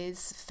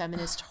Flies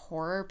feminist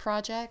horror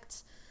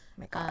project.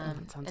 Oh my God,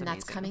 and amazing.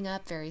 That's coming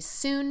up very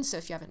soon. So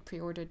if you haven't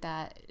pre-ordered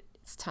that,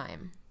 it's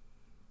time.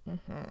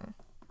 Mm-hmm.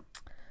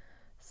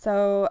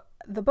 So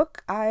the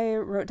book I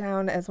wrote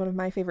down as one of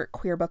my favorite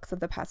queer books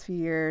of the past few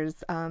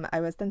years, I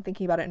was then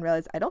thinking about it and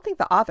realized I don't think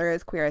the author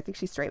is queer. I think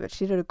she's straight, but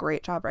she did a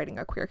great job writing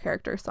a queer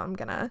character. So I'm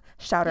going to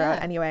shout her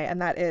out anyway.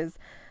 And that is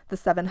The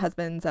Seven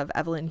Husbands of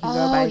Evelyn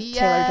Hugo by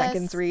Taylor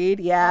Jenkins Reid.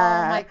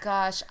 Yeah. Oh my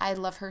gosh. I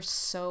love her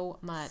so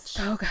much.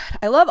 So good.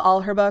 I love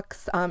all her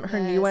books. Her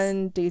new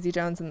one, Daisy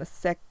Jones and the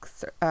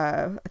Six,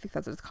 I think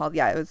that's what it's called.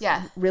 Yeah, it was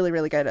really,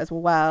 really good as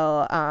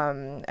well.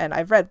 And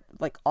I've read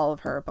like all of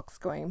her books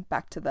going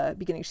back to the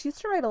beginning. She used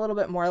to write a little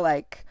bit more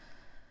like,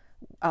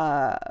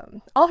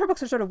 all her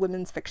books are sort of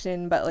women's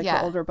fiction, but like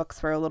the older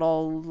books were a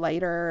little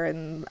lighter,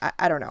 and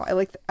I don't know. I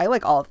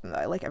like all of them though.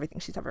 I like everything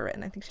she's ever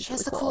written. I think she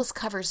has the coolest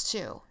covers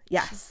too.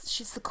 Yes,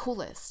 she's the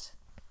coolest.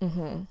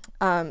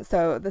 Mm-hmm.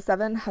 So The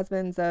Seven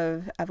Husbands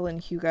of Evelyn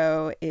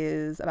Hugo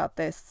is about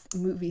this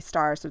movie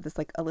star, so this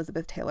like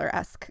Elizabeth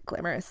Taylor-esque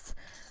glamorous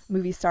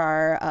movie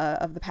star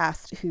of the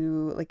past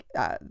who like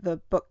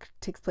the book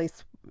takes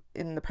place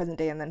in the present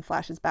day and then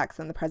flashes back.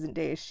 So in the present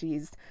day,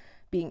 she's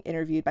being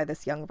interviewed by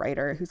this young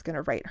writer who's going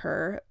to write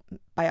her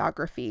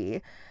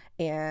biography.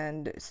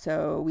 And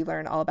so we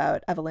learn all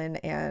about Evelyn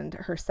and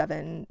her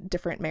 7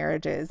 different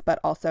marriages, but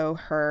also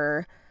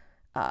her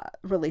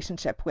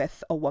relationship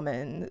with a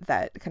woman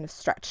that kind of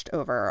stretched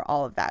over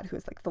all of that, who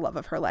was like the love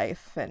of her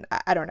life. And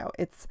I don't know,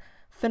 it's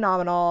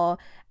phenomenal.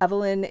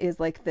 Evelyn is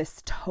like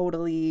this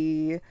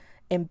totally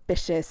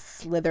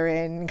ambitious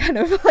Slytherin kind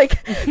of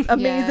like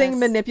amazing,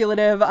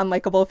 manipulative,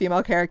 unlikable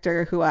female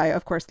character who I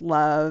of course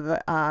love.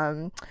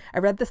 I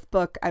read this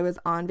book. I was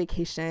on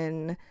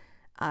vacation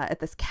at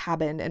this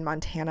cabin in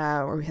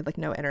Montana where we had like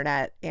no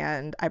internet,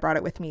 and I brought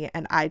it with me,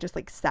 and I just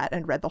like sat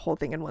and read the whole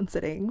thing in one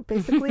sitting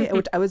basically,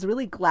 which I was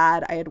really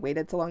glad I had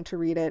waited so long to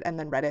read it and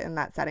then read it in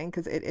that setting,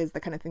 because it is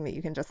the kind of thing that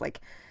you can just like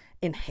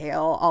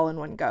inhale all in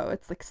one go.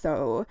 It's like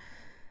so,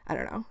 I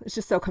don't know, it's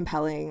just so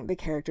compelling. The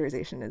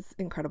characterization is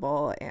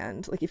incredible,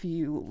 and like if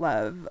you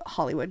love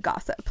Hollywood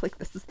gossip, like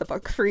this is the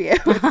book for you.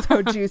 It's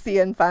so juicy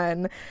and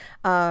fun,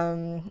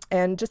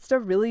 and just a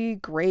really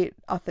great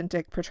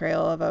authentic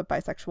portrayal of a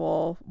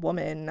bisexual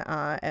woman,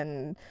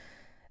 and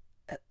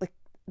like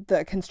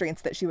the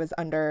constraints that she was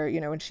under,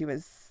 you know, when she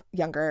was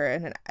younger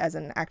and as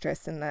an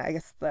actress in the, I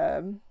guess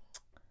the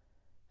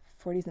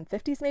 40s and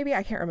 50s maybe,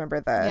 I can't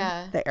remember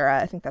the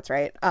era. I think that's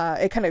right.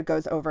 It kind of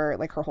goes over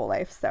like her whole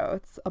life, so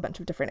it's a bunch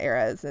of different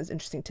eras, and it's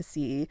interesting to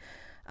see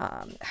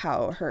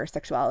how her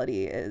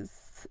sexuality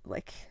is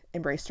like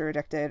embraced or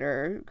rejected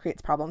or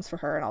creates problems for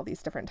her in all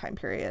these different time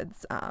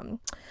periods. So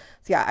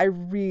yeah, I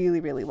really,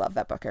 really love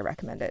that book. I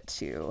recommend it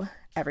to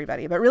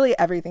everybody, but really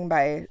everything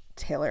by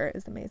Taylor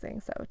is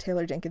amazing. So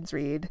Taylor Jenkins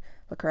Reid,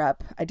 look her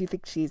up. I do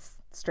think she's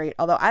straight,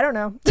 although I don't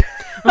know.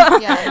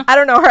 I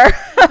don't know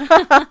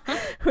her.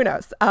 Who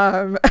knows?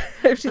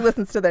 If she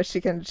listens to this,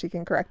 she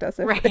can correct us.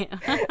 Right.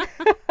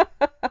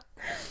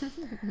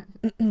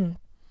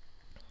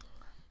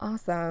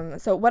 Awesome.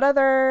 So what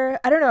other,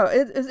 I don't know,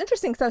 it was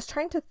interesting because I was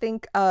trying to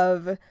think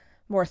of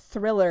more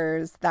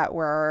thrillers that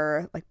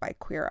were like by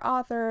queer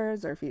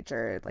authors or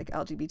featured like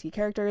LGBT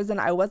characters, and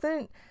I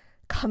wasn't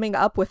coming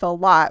up with a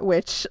lot,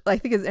 which I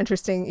think is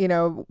interesting, you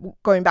know,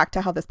 going back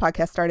to how this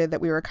podcast started, that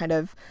we were kind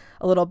of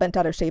a little bent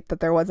out of shape,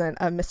 that there wasn't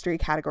a mystery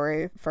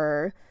category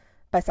for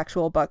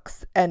bisexual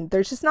books, and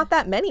there's just not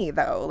that many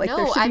though. Like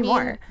there should be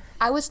more.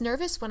 I was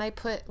nervous when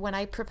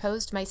I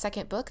proposed my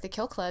second book, The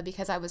Kill Club,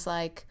 because I was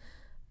like,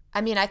 I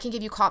mean, I can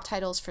give you cop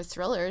titles for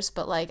thrillers,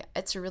 but like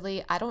it's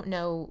really, I don't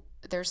know,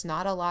 there's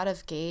not a lot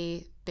of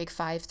gay big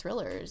 5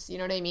 thrillers, you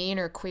know what I mean,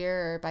 or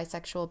queer or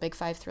bisexual big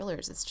 5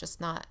 thrillers. It's just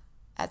not,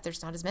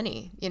 there's not as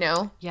many, you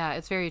know? Yeah,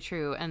 it's very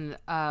true. And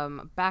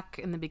back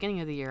in the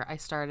beginning of the year, I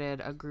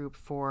started a group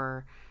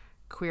for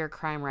queer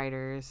crime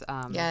writers.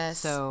 Yes.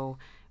 So,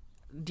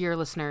 dear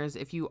listeners,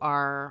 if you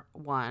are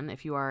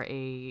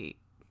a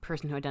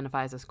person who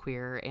identifies as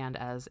queer and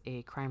as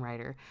a crime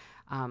writer,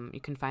 you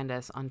can find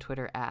us on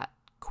Twitter at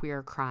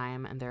queer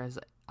crime, and there's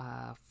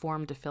a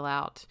form to fill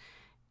out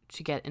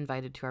to get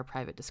invited to our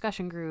private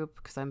discussion group,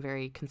 because I'm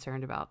very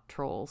concerned about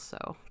trolls,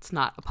 so it's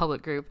not a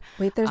public group.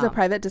 Wait, there's a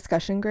private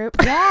discussion group?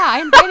 Yeah, I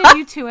invited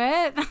you to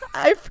it.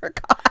 I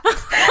forgot.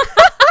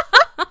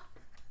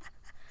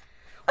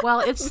 Well,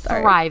 it's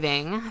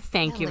thriving.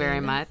 Thank you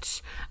very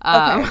much.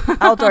 Okay,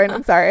 I'll join.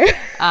 I'm sorry.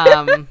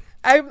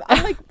 I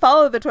like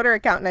follow the Twitter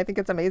account, and I think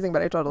it's amazing,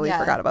 but I totally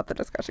forgot about the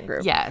discussion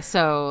group. Yeah,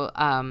 so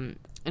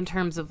in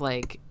terms of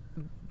like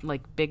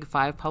big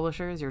 5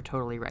 publishers, you're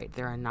totally right.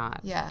 There are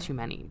not too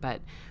many,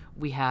 but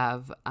we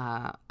have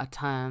a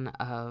ton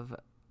of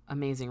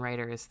amazing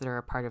writers that are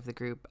a part of the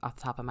group. Off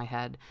the top of my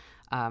head,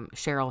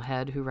 Cheryl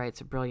Head, who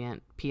writes a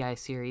brilliant PI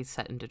series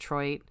set in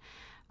Detroit.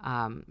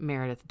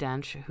 Meredith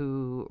Dench,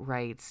 who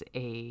writes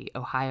a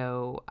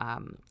Ohio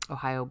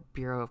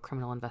Bureau of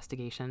Criminal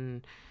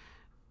Investigation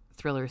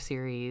thriller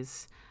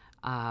series.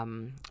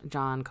 John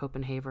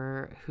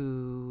Copenhaver,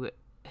 who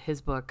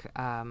his book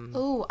I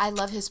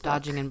love his book,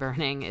 Dodging and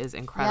Burning, is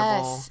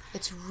incredible. Yes,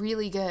 it's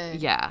really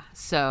good. Yeah,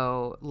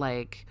 so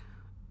like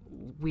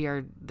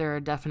there are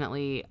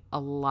definitely a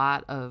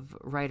lot of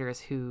writers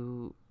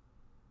who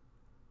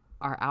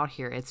are out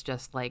here. It's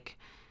just like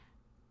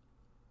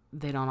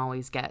they don't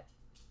always get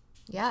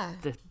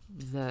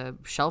the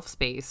shelf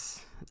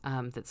space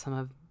that some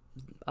of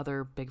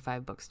other Big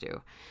Five books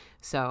do.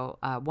 So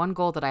one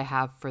goal that I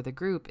have for the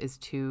group is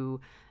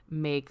to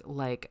make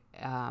like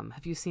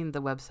have you seen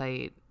the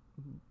website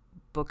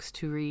Books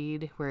to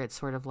Read, where it's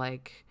sort of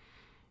like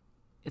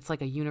it's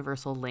like a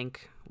universal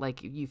link.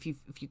 Like if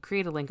you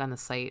create a link on the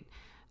site,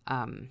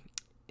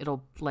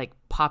 it'll like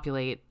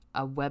populate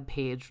a web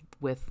page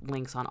with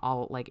links on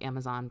all like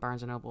Amazon,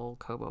 Barnes & Noble,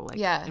 Kobo,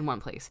 in one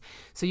place.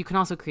 So you can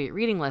also create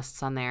reading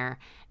lists on there.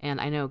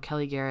 And I know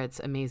Kelly Garrett's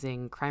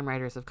amazing Crime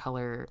Writers of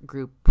Color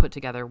group put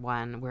together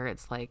one where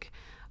it's like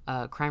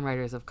a Crime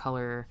Writers of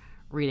Color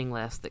reading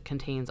list that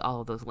contains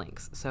all of those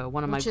links. So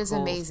one of my goals, which is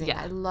amazing.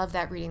 Yeah. I love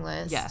that reading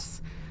list.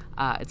 Yes.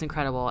 It's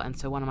incredible. And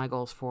so one of my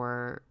goals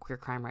for queer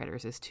crime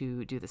writers is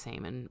to do the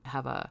same and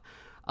have a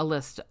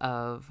list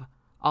of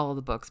all of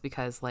the books,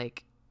 because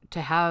like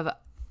to have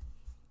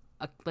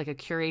a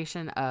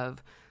curation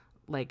of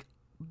like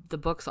the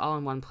books all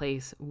in one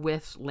place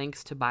with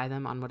links to buy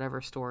them on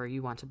whatever store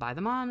you want to buy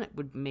them on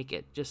would make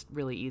it just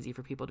really easy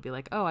for people to be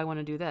like, oh, I want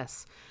to do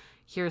this.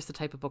 Here's the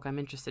type of book I'm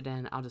interested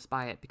in. I'll just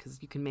buy it, because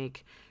you can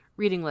make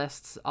reading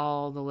lists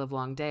all the live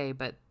long day,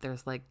 but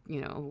there's like,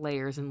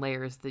 layers and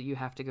layers that you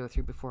have to go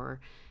through before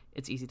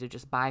it's easy to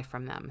just buy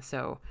from them.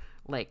 So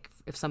like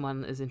if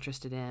someone is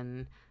interested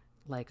in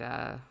like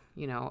a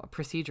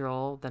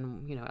procedural,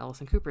 then,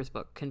 Ellison Cooper's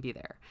book can be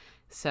there.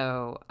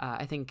 So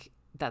I think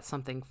that's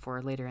something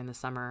for later in the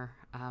summer.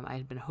 I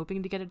had been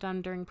hoping to get it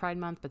done during Pride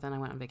Month, but then I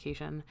went on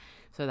vacation,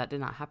 so that did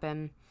not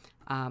happen.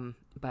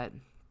 But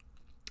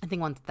I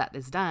think once that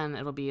is done,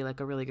 it'll be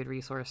like a really good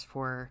resource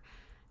for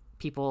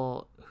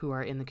people who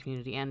are in the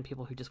community and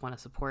people who just want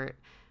to support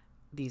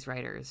these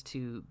writers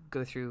to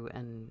go through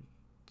and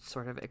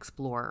sort of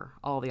explore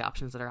all the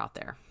options that are out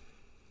there.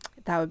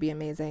 That would be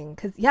amazing.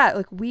 Because,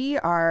 like we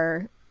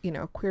are,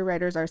 queer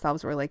writers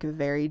ourselves. We're like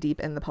very deep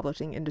in the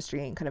publishing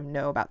industry and kind of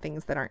know about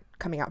things that aren't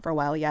coming out for a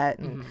while yet,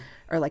 and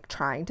are like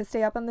trying to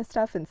stay up on this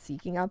stuff and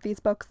seeking out these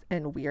books.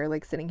 And we are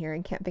like sitting here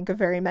and can't think of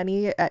very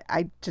many.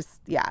 I just,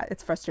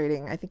 it's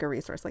frustrating. I think a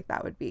resource like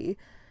that would be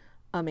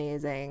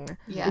amazing.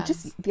 Yeah.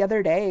 Just the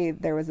other day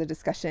there was a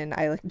discussion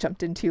I like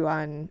jumped into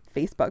on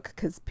Facebook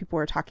because people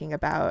were talking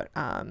about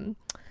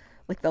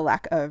like the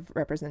lack of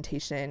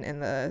representation in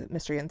the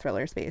mystery and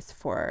thriller space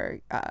for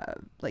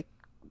like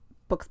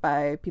books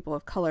by people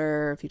of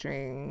color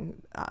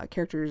featuring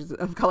characters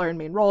of color in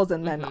main roles,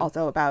 and then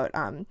also about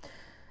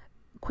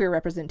queer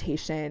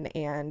representation.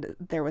 And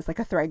there was like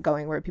a thread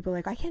going where people were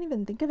like, I can't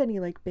even think of any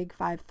like Big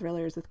Five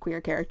thrillers with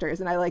queer characters,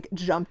 and I like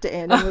jumped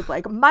in and was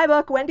like, my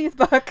book, Wendy's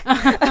book.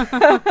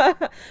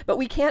 But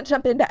we can't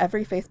jump into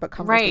every Facebook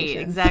conversation,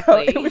 right?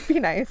 Exactly. So it would be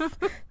nice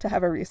to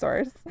have a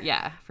resource.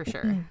 Yeah, for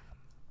sure.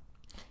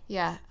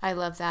 Yeah, I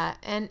love that.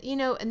 And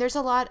and there's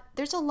a lot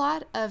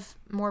of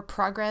more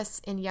progress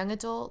in young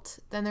adult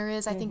than there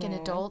is, I think, in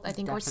adult. I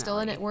think Definitely. we're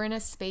still we're in a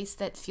space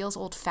that feels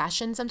old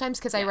fashioned sometimes,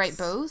 because I write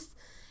both.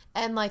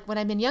 And like when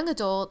I'm in young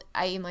adult,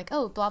 I'm like,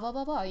 oh, blah blah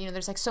blah blah.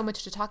 There's like so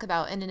much to talk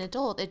about. And in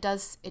adult, it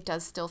does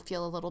still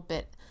feel a little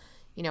bit,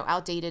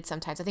 outdated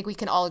sometimes. I think we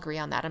can all agree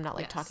on that. I'm not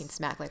like talking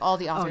smack. Like all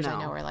the authors I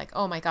know are like,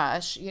 oh my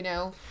gosh,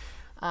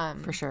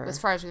 for sure. As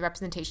far as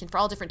representation for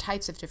all different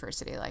types of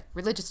diversity, like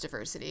religious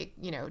diversity,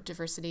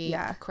 diversity,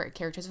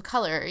 characters of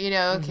color,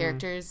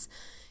 characters,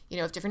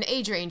 of different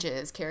age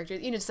ranges,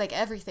 characters, just like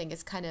everything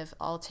is kind of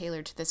all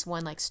tailored to this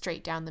one, like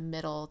straight down the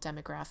middle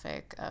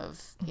demographic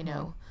of,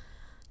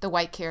 the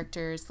white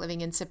characters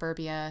living in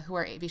suburbia who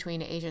are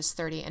between ages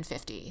 30 and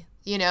 50,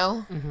 I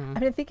mean,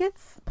 I think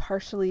it's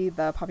partially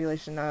the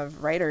population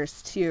of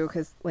writers too,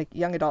 because like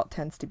young adult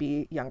tends to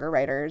be younger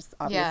writers,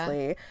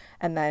 obviously. Yeah.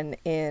 And then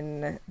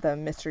in the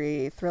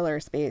mystery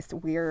thriller space,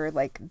 we're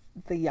like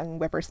the young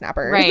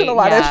whippersnappers in a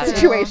lot of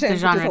situations, the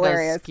genre which is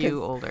hilarious. Does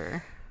skew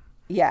older.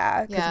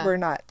 Yeah, because we're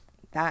not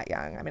that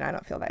young. I mean, I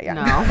don't feel that young.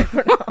 No. I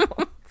don't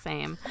know.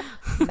 Same.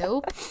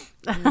 Nope.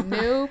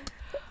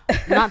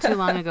 Not too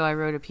long ago, I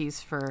wrote a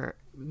piece for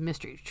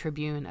Mystery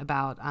Tribune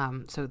about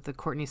so the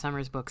Courtney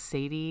Summers book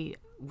Sadie,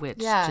 which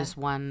just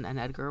won an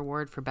Edgar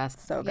Award for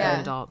best young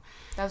adult.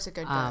 That was a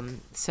good book.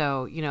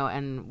 So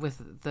and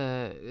with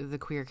the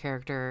queer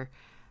character,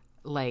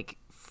 like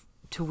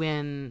to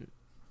win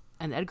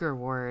an Edgar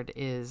Award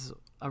is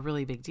a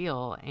really big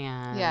deal,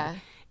 and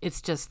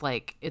it's just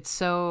like it's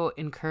so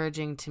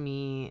encouraging to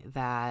me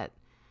that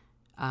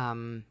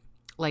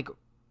like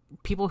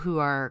people who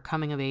are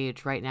coming of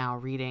age right now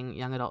reading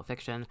young adult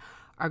fiction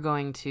are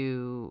going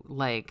to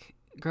like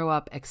grow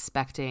up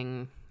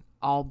expecting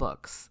all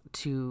books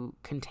to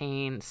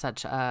contain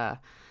such a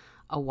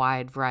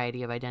wide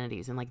variety of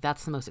identities. And like,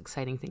 that's the most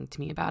exciting thing to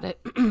me about it.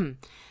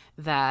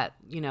 That,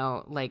 you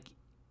know, like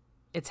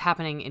it's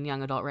happening in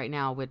young adult right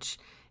now, which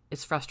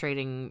is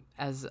frustrating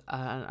as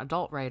an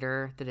adult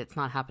writer that it's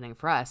not happening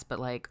for us, but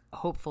like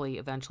hopefully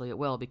eventually it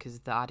will, because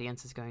the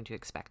audience is going to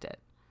expect it.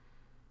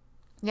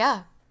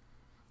 Yeah,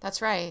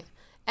 that's right.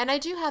 And I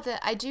do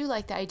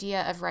like the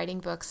idea of writing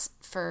books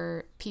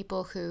for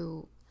people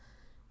who,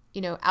 you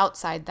know,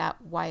 outside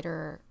that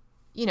wider,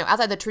 you know,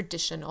 outside the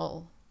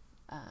traditional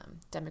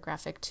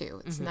demographic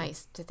too. It's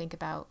nice to think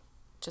about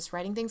just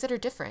writing things that are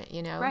different,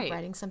 you know,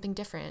 writing something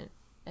different,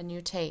 a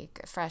new take,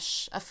 a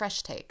fresh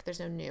take. There's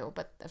no new,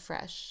 but a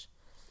fresh.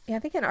 Yeah, I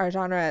think in our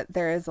genre,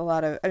 there is a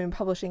lot of, I mean,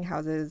 publishing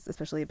houses,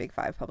 especially big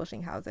five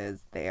publishing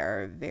houses, they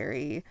are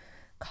very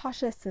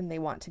cautious and they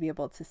want to be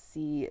able to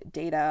see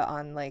data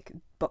on like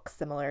books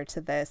similar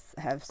to this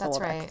have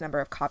sold X number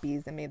of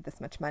copies and made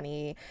this much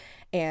money.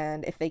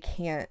 And if they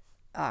can't,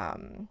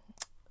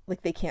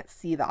 like they can't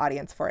see the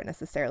audience for it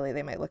necessarily,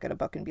 they might look at a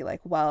book and be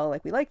like, well,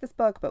 like we like this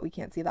book, but we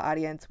can't see the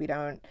audience. We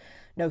don't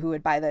know who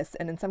would buy this.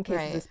 And in some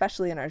cases,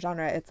 especially in our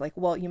genre, it's like,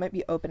 well, you might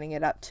be opening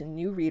it up to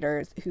new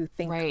readers who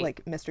think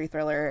like mystery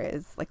thriller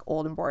is like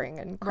old and boring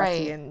and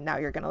crusty. And now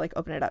you're going to like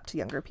open it up to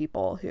younger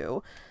people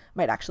who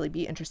might actually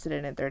be interested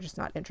in it. They're just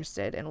not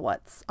interested in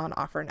what's on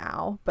offer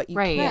now. But you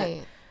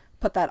can't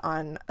put that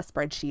on a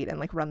spreadsheet and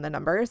like run the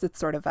numbers. It's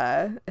sort of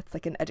it's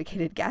like an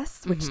educated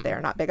guess, which they're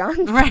not big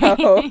on.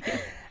 So,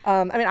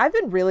 I mean, I've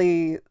been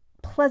really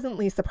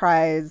pleasantly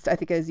surprised, I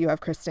think, as you have,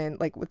 Kristen,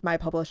 like with my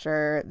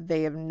publisher,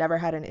 they have never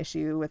had an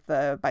issue with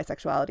the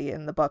bisexuality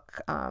in the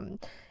book.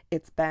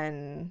 It's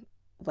been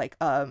like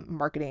a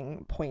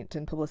marketing point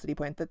and publicity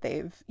point that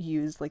they've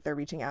used. Like they're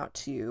reaching out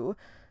to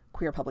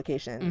queer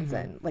publications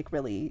and like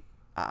really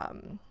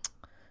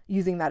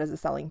using that as a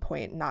selling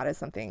point, not as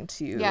something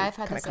to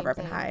kind of cover up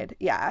and hide.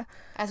 Yeah.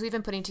 As we've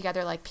been putting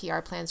together like PR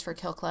plans for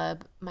Kill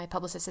Club, my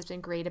publicist has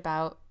been great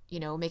about, you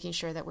know, making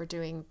sure that we're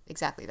doing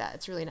exactly that.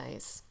 It's really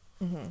nice.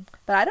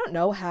 But I don't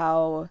know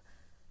how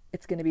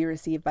it's going to be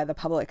received by the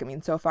public. I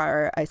mean, so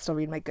far, I still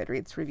read my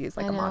Goodreads reviews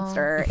like a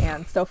monster.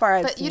 And so far,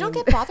 I've seen... you don't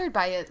get bothered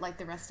by it like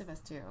the rest of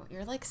us do.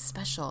 You're like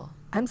special.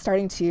 I'm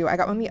starting to. I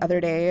got one the other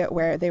day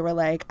where they were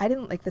like, I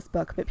didn't like this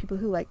book, but people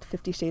who liked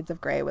 50 Shades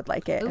of Grey would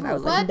like it. And I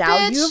was like,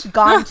 now you've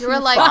gone too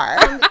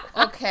far.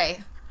 Okay.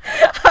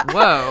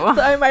 Whoa.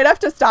 So I might have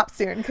to stop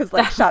soon because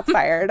like shots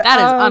fired. That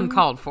is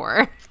uncalled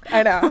for.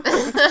 I know.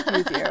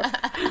 Excuse you.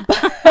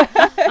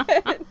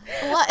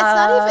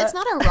 Well, it's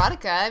not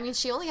erotica. I mean,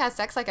 she only has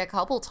sex like a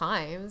couple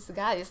times.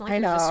 God, it's not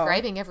like you're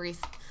describing every.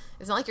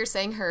 It's not like you're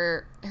saying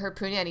her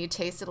punani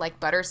tasted like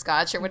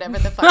butterscotch or whatever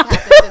the fuck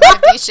happens in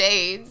 50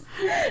 Shades.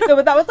 No,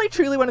 but that was like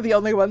truly one of the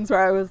only ones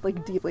where I was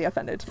like deeply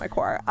offended to my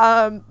core.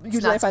 It's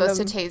usually not supposed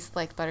to taste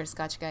like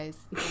butterscotch, guys.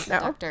 No.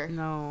 Doctor.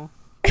 No.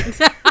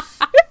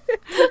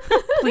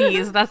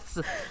 Please,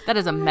 that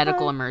is a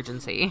medical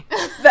emergency.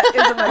 That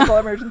is a medical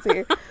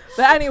emergency.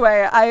 But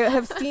anyway, I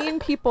have seen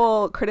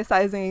people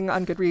criticizing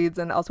on Goodreads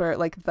and elsewhere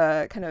like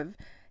the kind of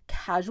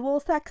casual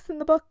sex in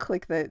the book,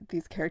 like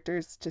these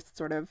characters just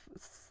sort of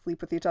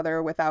sleep with each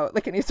other without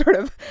like any sort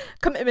of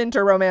commitment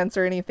or romance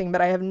or anything.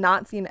 But I have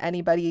not seen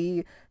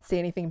anybody say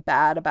anything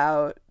bad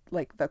about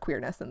like the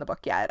queerness in the book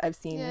yet. I've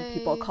seen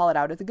people call it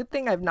out as a good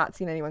thing. I've not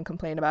seen anyone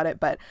complain about it,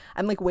 but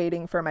I'm like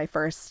waiting for my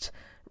first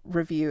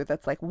review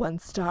that's like 1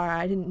 star.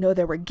 I didn't know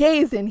there were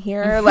gays in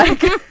here.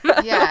 Like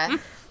yeah,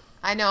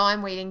 I know.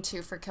 I'm waiting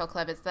too for Kill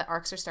Club. It's the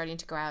arcs are starting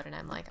to go out and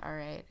I'm like, all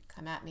right,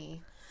 come at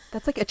me.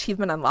 That's like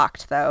achievement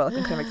unlocked though. Like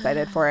I'm kind of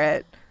excited for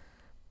it.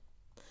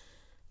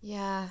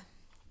 Yeah.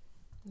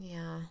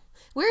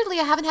 Weirdly,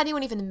 I haven't had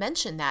anyone even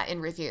mention that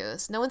in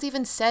reviews. No one's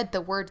even said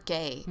the word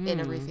gay in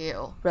a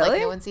review. Really?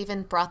 Like no one's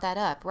even brought that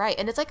up. Right.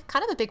 And it's like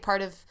kind of a big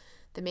part of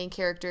the main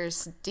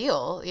character's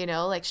deal, you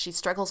know, like she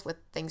struggles with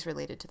things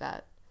related to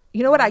that.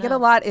 You know what I get a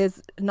lot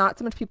is not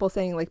so much people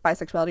saying like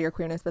bisexuality or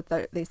queerness, but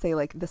they say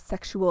like the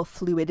sexual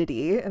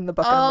fluidity in the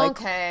book. I'm like,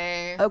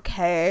 okay.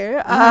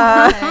 Okay.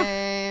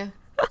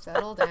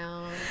 Settle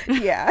down.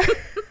 Yeah.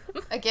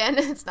 Again,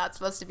 it's not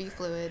supposed to be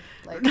fluid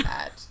like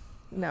that.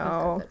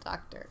 No. The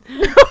doctor.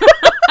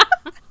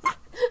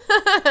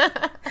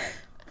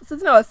 This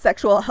is a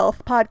sexual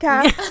health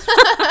podcast.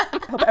 I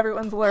hope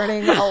everyone's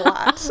learning a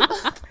lot.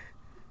 The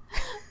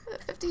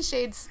 50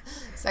 Shades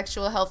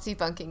Sexual Health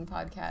Debunking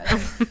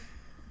Podcast.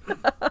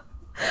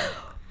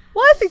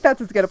 Well, I think that's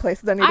as good a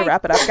place as I need to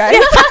wrap it up,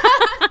 guys.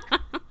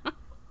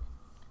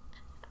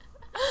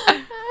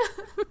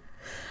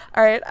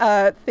 All right.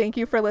 Thank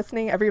you for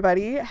listening,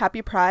 everybody.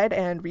 Happy Pride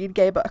and read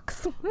gay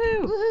books.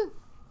 Woo. Woo-hoo.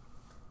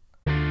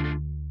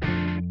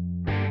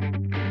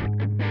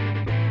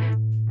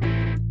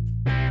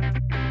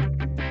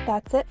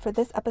 That's it for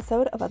this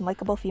episode of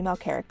Unlikable Female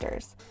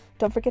Characters.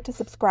 Don't forget to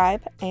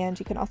subscribe, and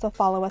you can also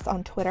follow us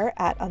on Twitter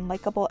at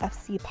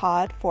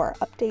UnlikableFCPod for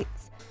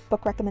updates,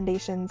 book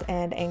recommendations,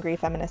 and angry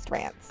feminist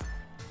rants.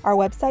 Our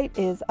website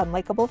is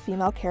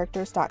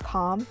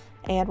unlikablefemalecharacters.com,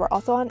 and we're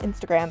also on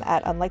Instagram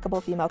at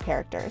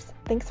unlikablefemalecharacters.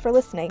 Thanks for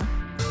listening.